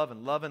about love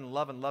and loving and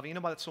loving and loving? You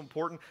know why that's so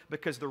important?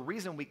 Because the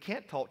reason we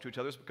can't talk to each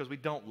other is because we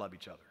don't love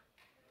each other.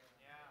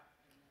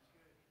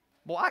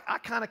 Well, I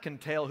kind of can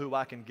tell who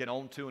I can get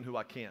on to and who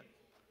I can't.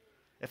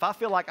 If I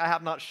feel like I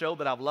have not showed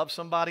that I've loved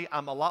somebody,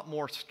 I'm a lot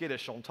more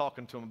skittish on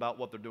talking to them about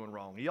what they're doing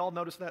wrong. You all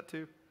notice that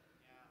too?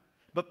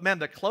 But man,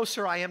 the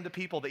closer I am to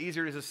people, the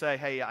easier it is to say,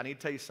 hey, I need to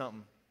tell you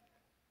something.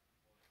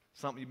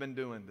 Something you've been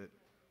doing that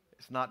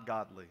it's not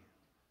godly.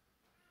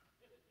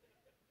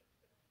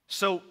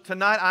 So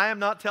tonight, I am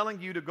not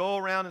telling you to go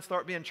around and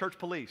start being church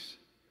police.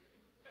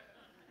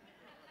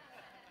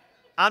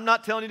 I'm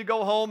not telling you to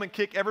go home and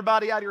kick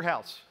everybody out of your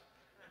house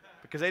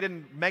because they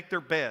didn't make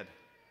their bed.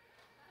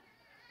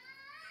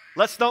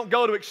 Let's don't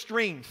go to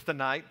extremes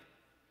tonight.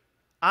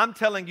 I'm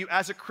telling you,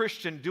 as a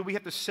Christian, do we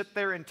have to sit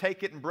there and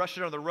take it and brush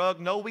it under the rug?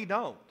 No, we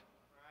don't.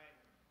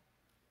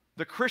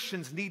 The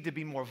Christians need to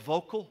be more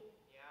vocal.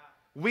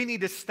 We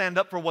need to stand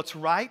up for what's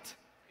right.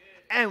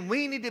 And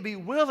we need to be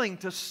willing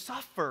to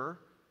suffer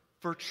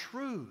for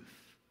truth.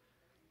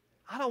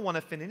 I don't want to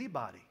offend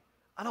anybody.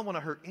 I don't want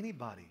to hurt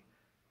anybody.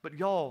 But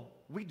y'all,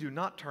 we do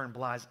not turn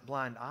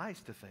blind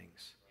eyes to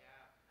things,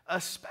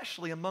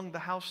 especially among the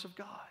house of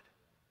God.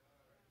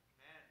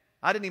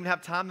 I didn't even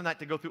have time tonight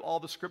to go through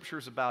all the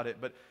scriptures about it,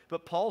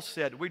 but Paul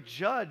said we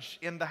judge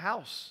in the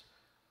house.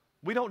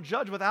 We don't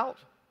judge without.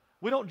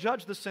 We don't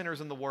judge the sinners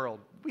in the world.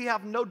 We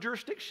have no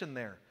jurisdiction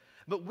there.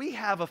 But we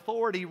have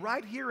authority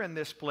right here in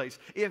this place.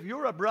 If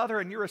you're a brother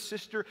and you're a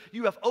sister,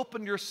 you have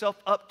opened yourself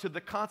up to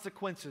the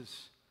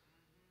consequences.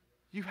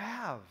 You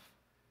have.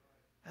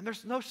 And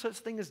there's no such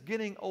thing as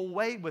getting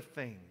away with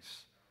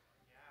things.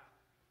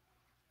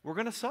 We're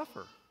going to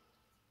suffer.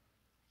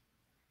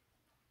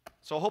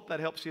 So I hope that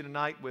helps you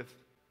tonight with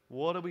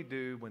what do we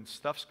do when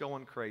stuff's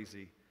going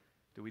crazy?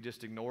 Do we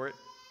just ignore it?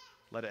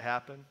 Let it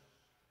happen?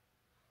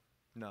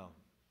 No.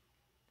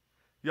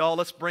 Y'all,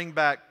 let's bring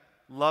back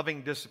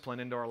loving discipline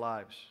into our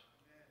lives.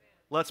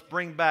 Let's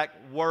bring back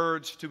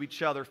words to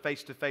each other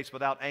face to face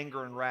without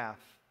anger and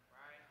wrath.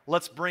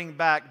 Let's bring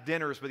back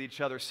dinners with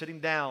each other, sitting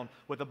down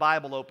with the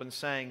Bible open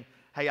saying,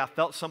 hey, I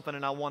felt something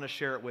and I want to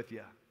share it with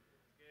you.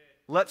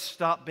 Let's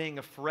stop being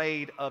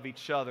afraid of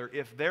each other.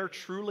 If they're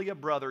truly a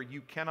brother,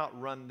 you cannot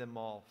run them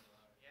off.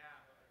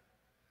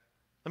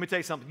 Let me tell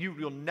you something.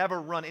 You'll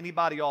never run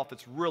anybody off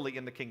that's really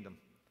in the kingdom.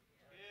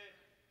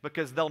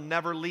 Because they'll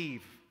never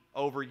leave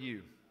over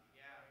you.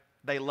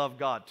 They love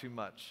God too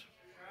much.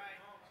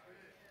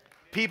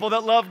 People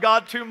that love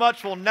God too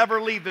much will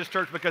never leave this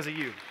church because of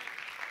you.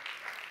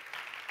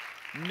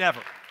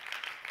 Never.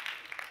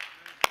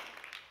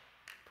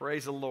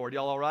 Praise the Lord.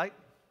 Y'all all right?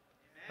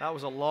 That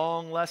was a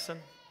long lesson.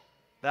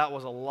 That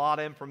was a lot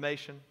of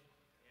information.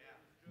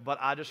 But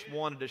I just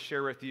wanted to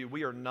share with you,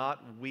 we are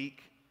not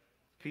weak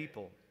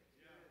people.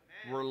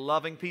 We're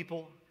loving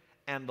people,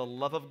 and the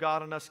love of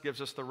God in us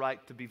gives us the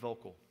right to be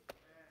vocal,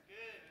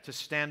 to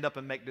stand up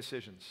and make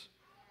decisions.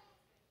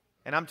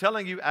 And I'm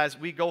telling you, as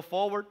we go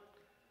forward,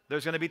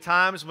 there's going to be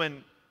times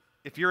when,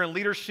 if you're in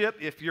leadership,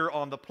 if you're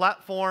on the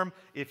platform,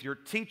 if you're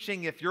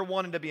teaching, if you're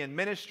wanting to be in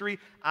ministry,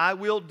 I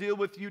will deal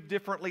with you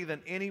differently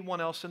than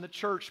anyone else in the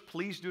church.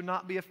 Please do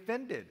not be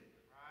offended.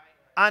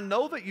 I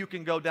know that you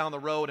can go down the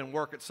road and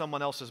work at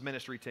someone else's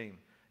ministry team.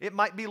 It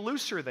might be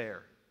looser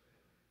there.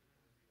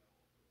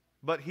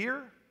 But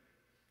here,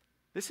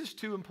 this is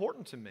too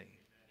important to me.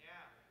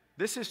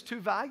 This is too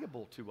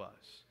valuable to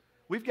us.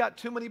 We've got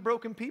too many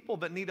broken people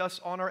that need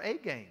us on our A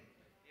game.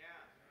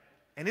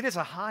 And it is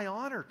a high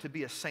honor to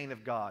be a saint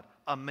of God,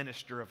 a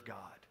minister of God.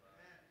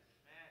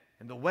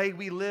 And the way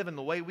we live and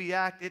the way we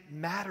act, it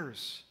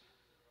matters.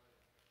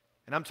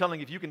 And I'm telling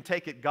you, if you can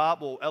take it, God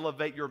will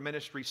elevate your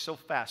ministry so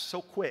fast,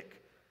 so quick,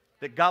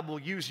 that God will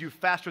use you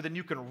faster than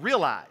you can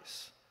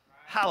realize.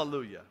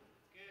 Hallelujah.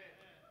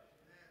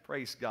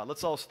 Praise God.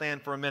 Let's all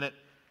stand for a minute.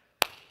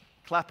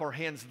 Clap our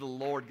hands to the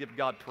Lord. Give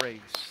God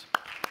praise.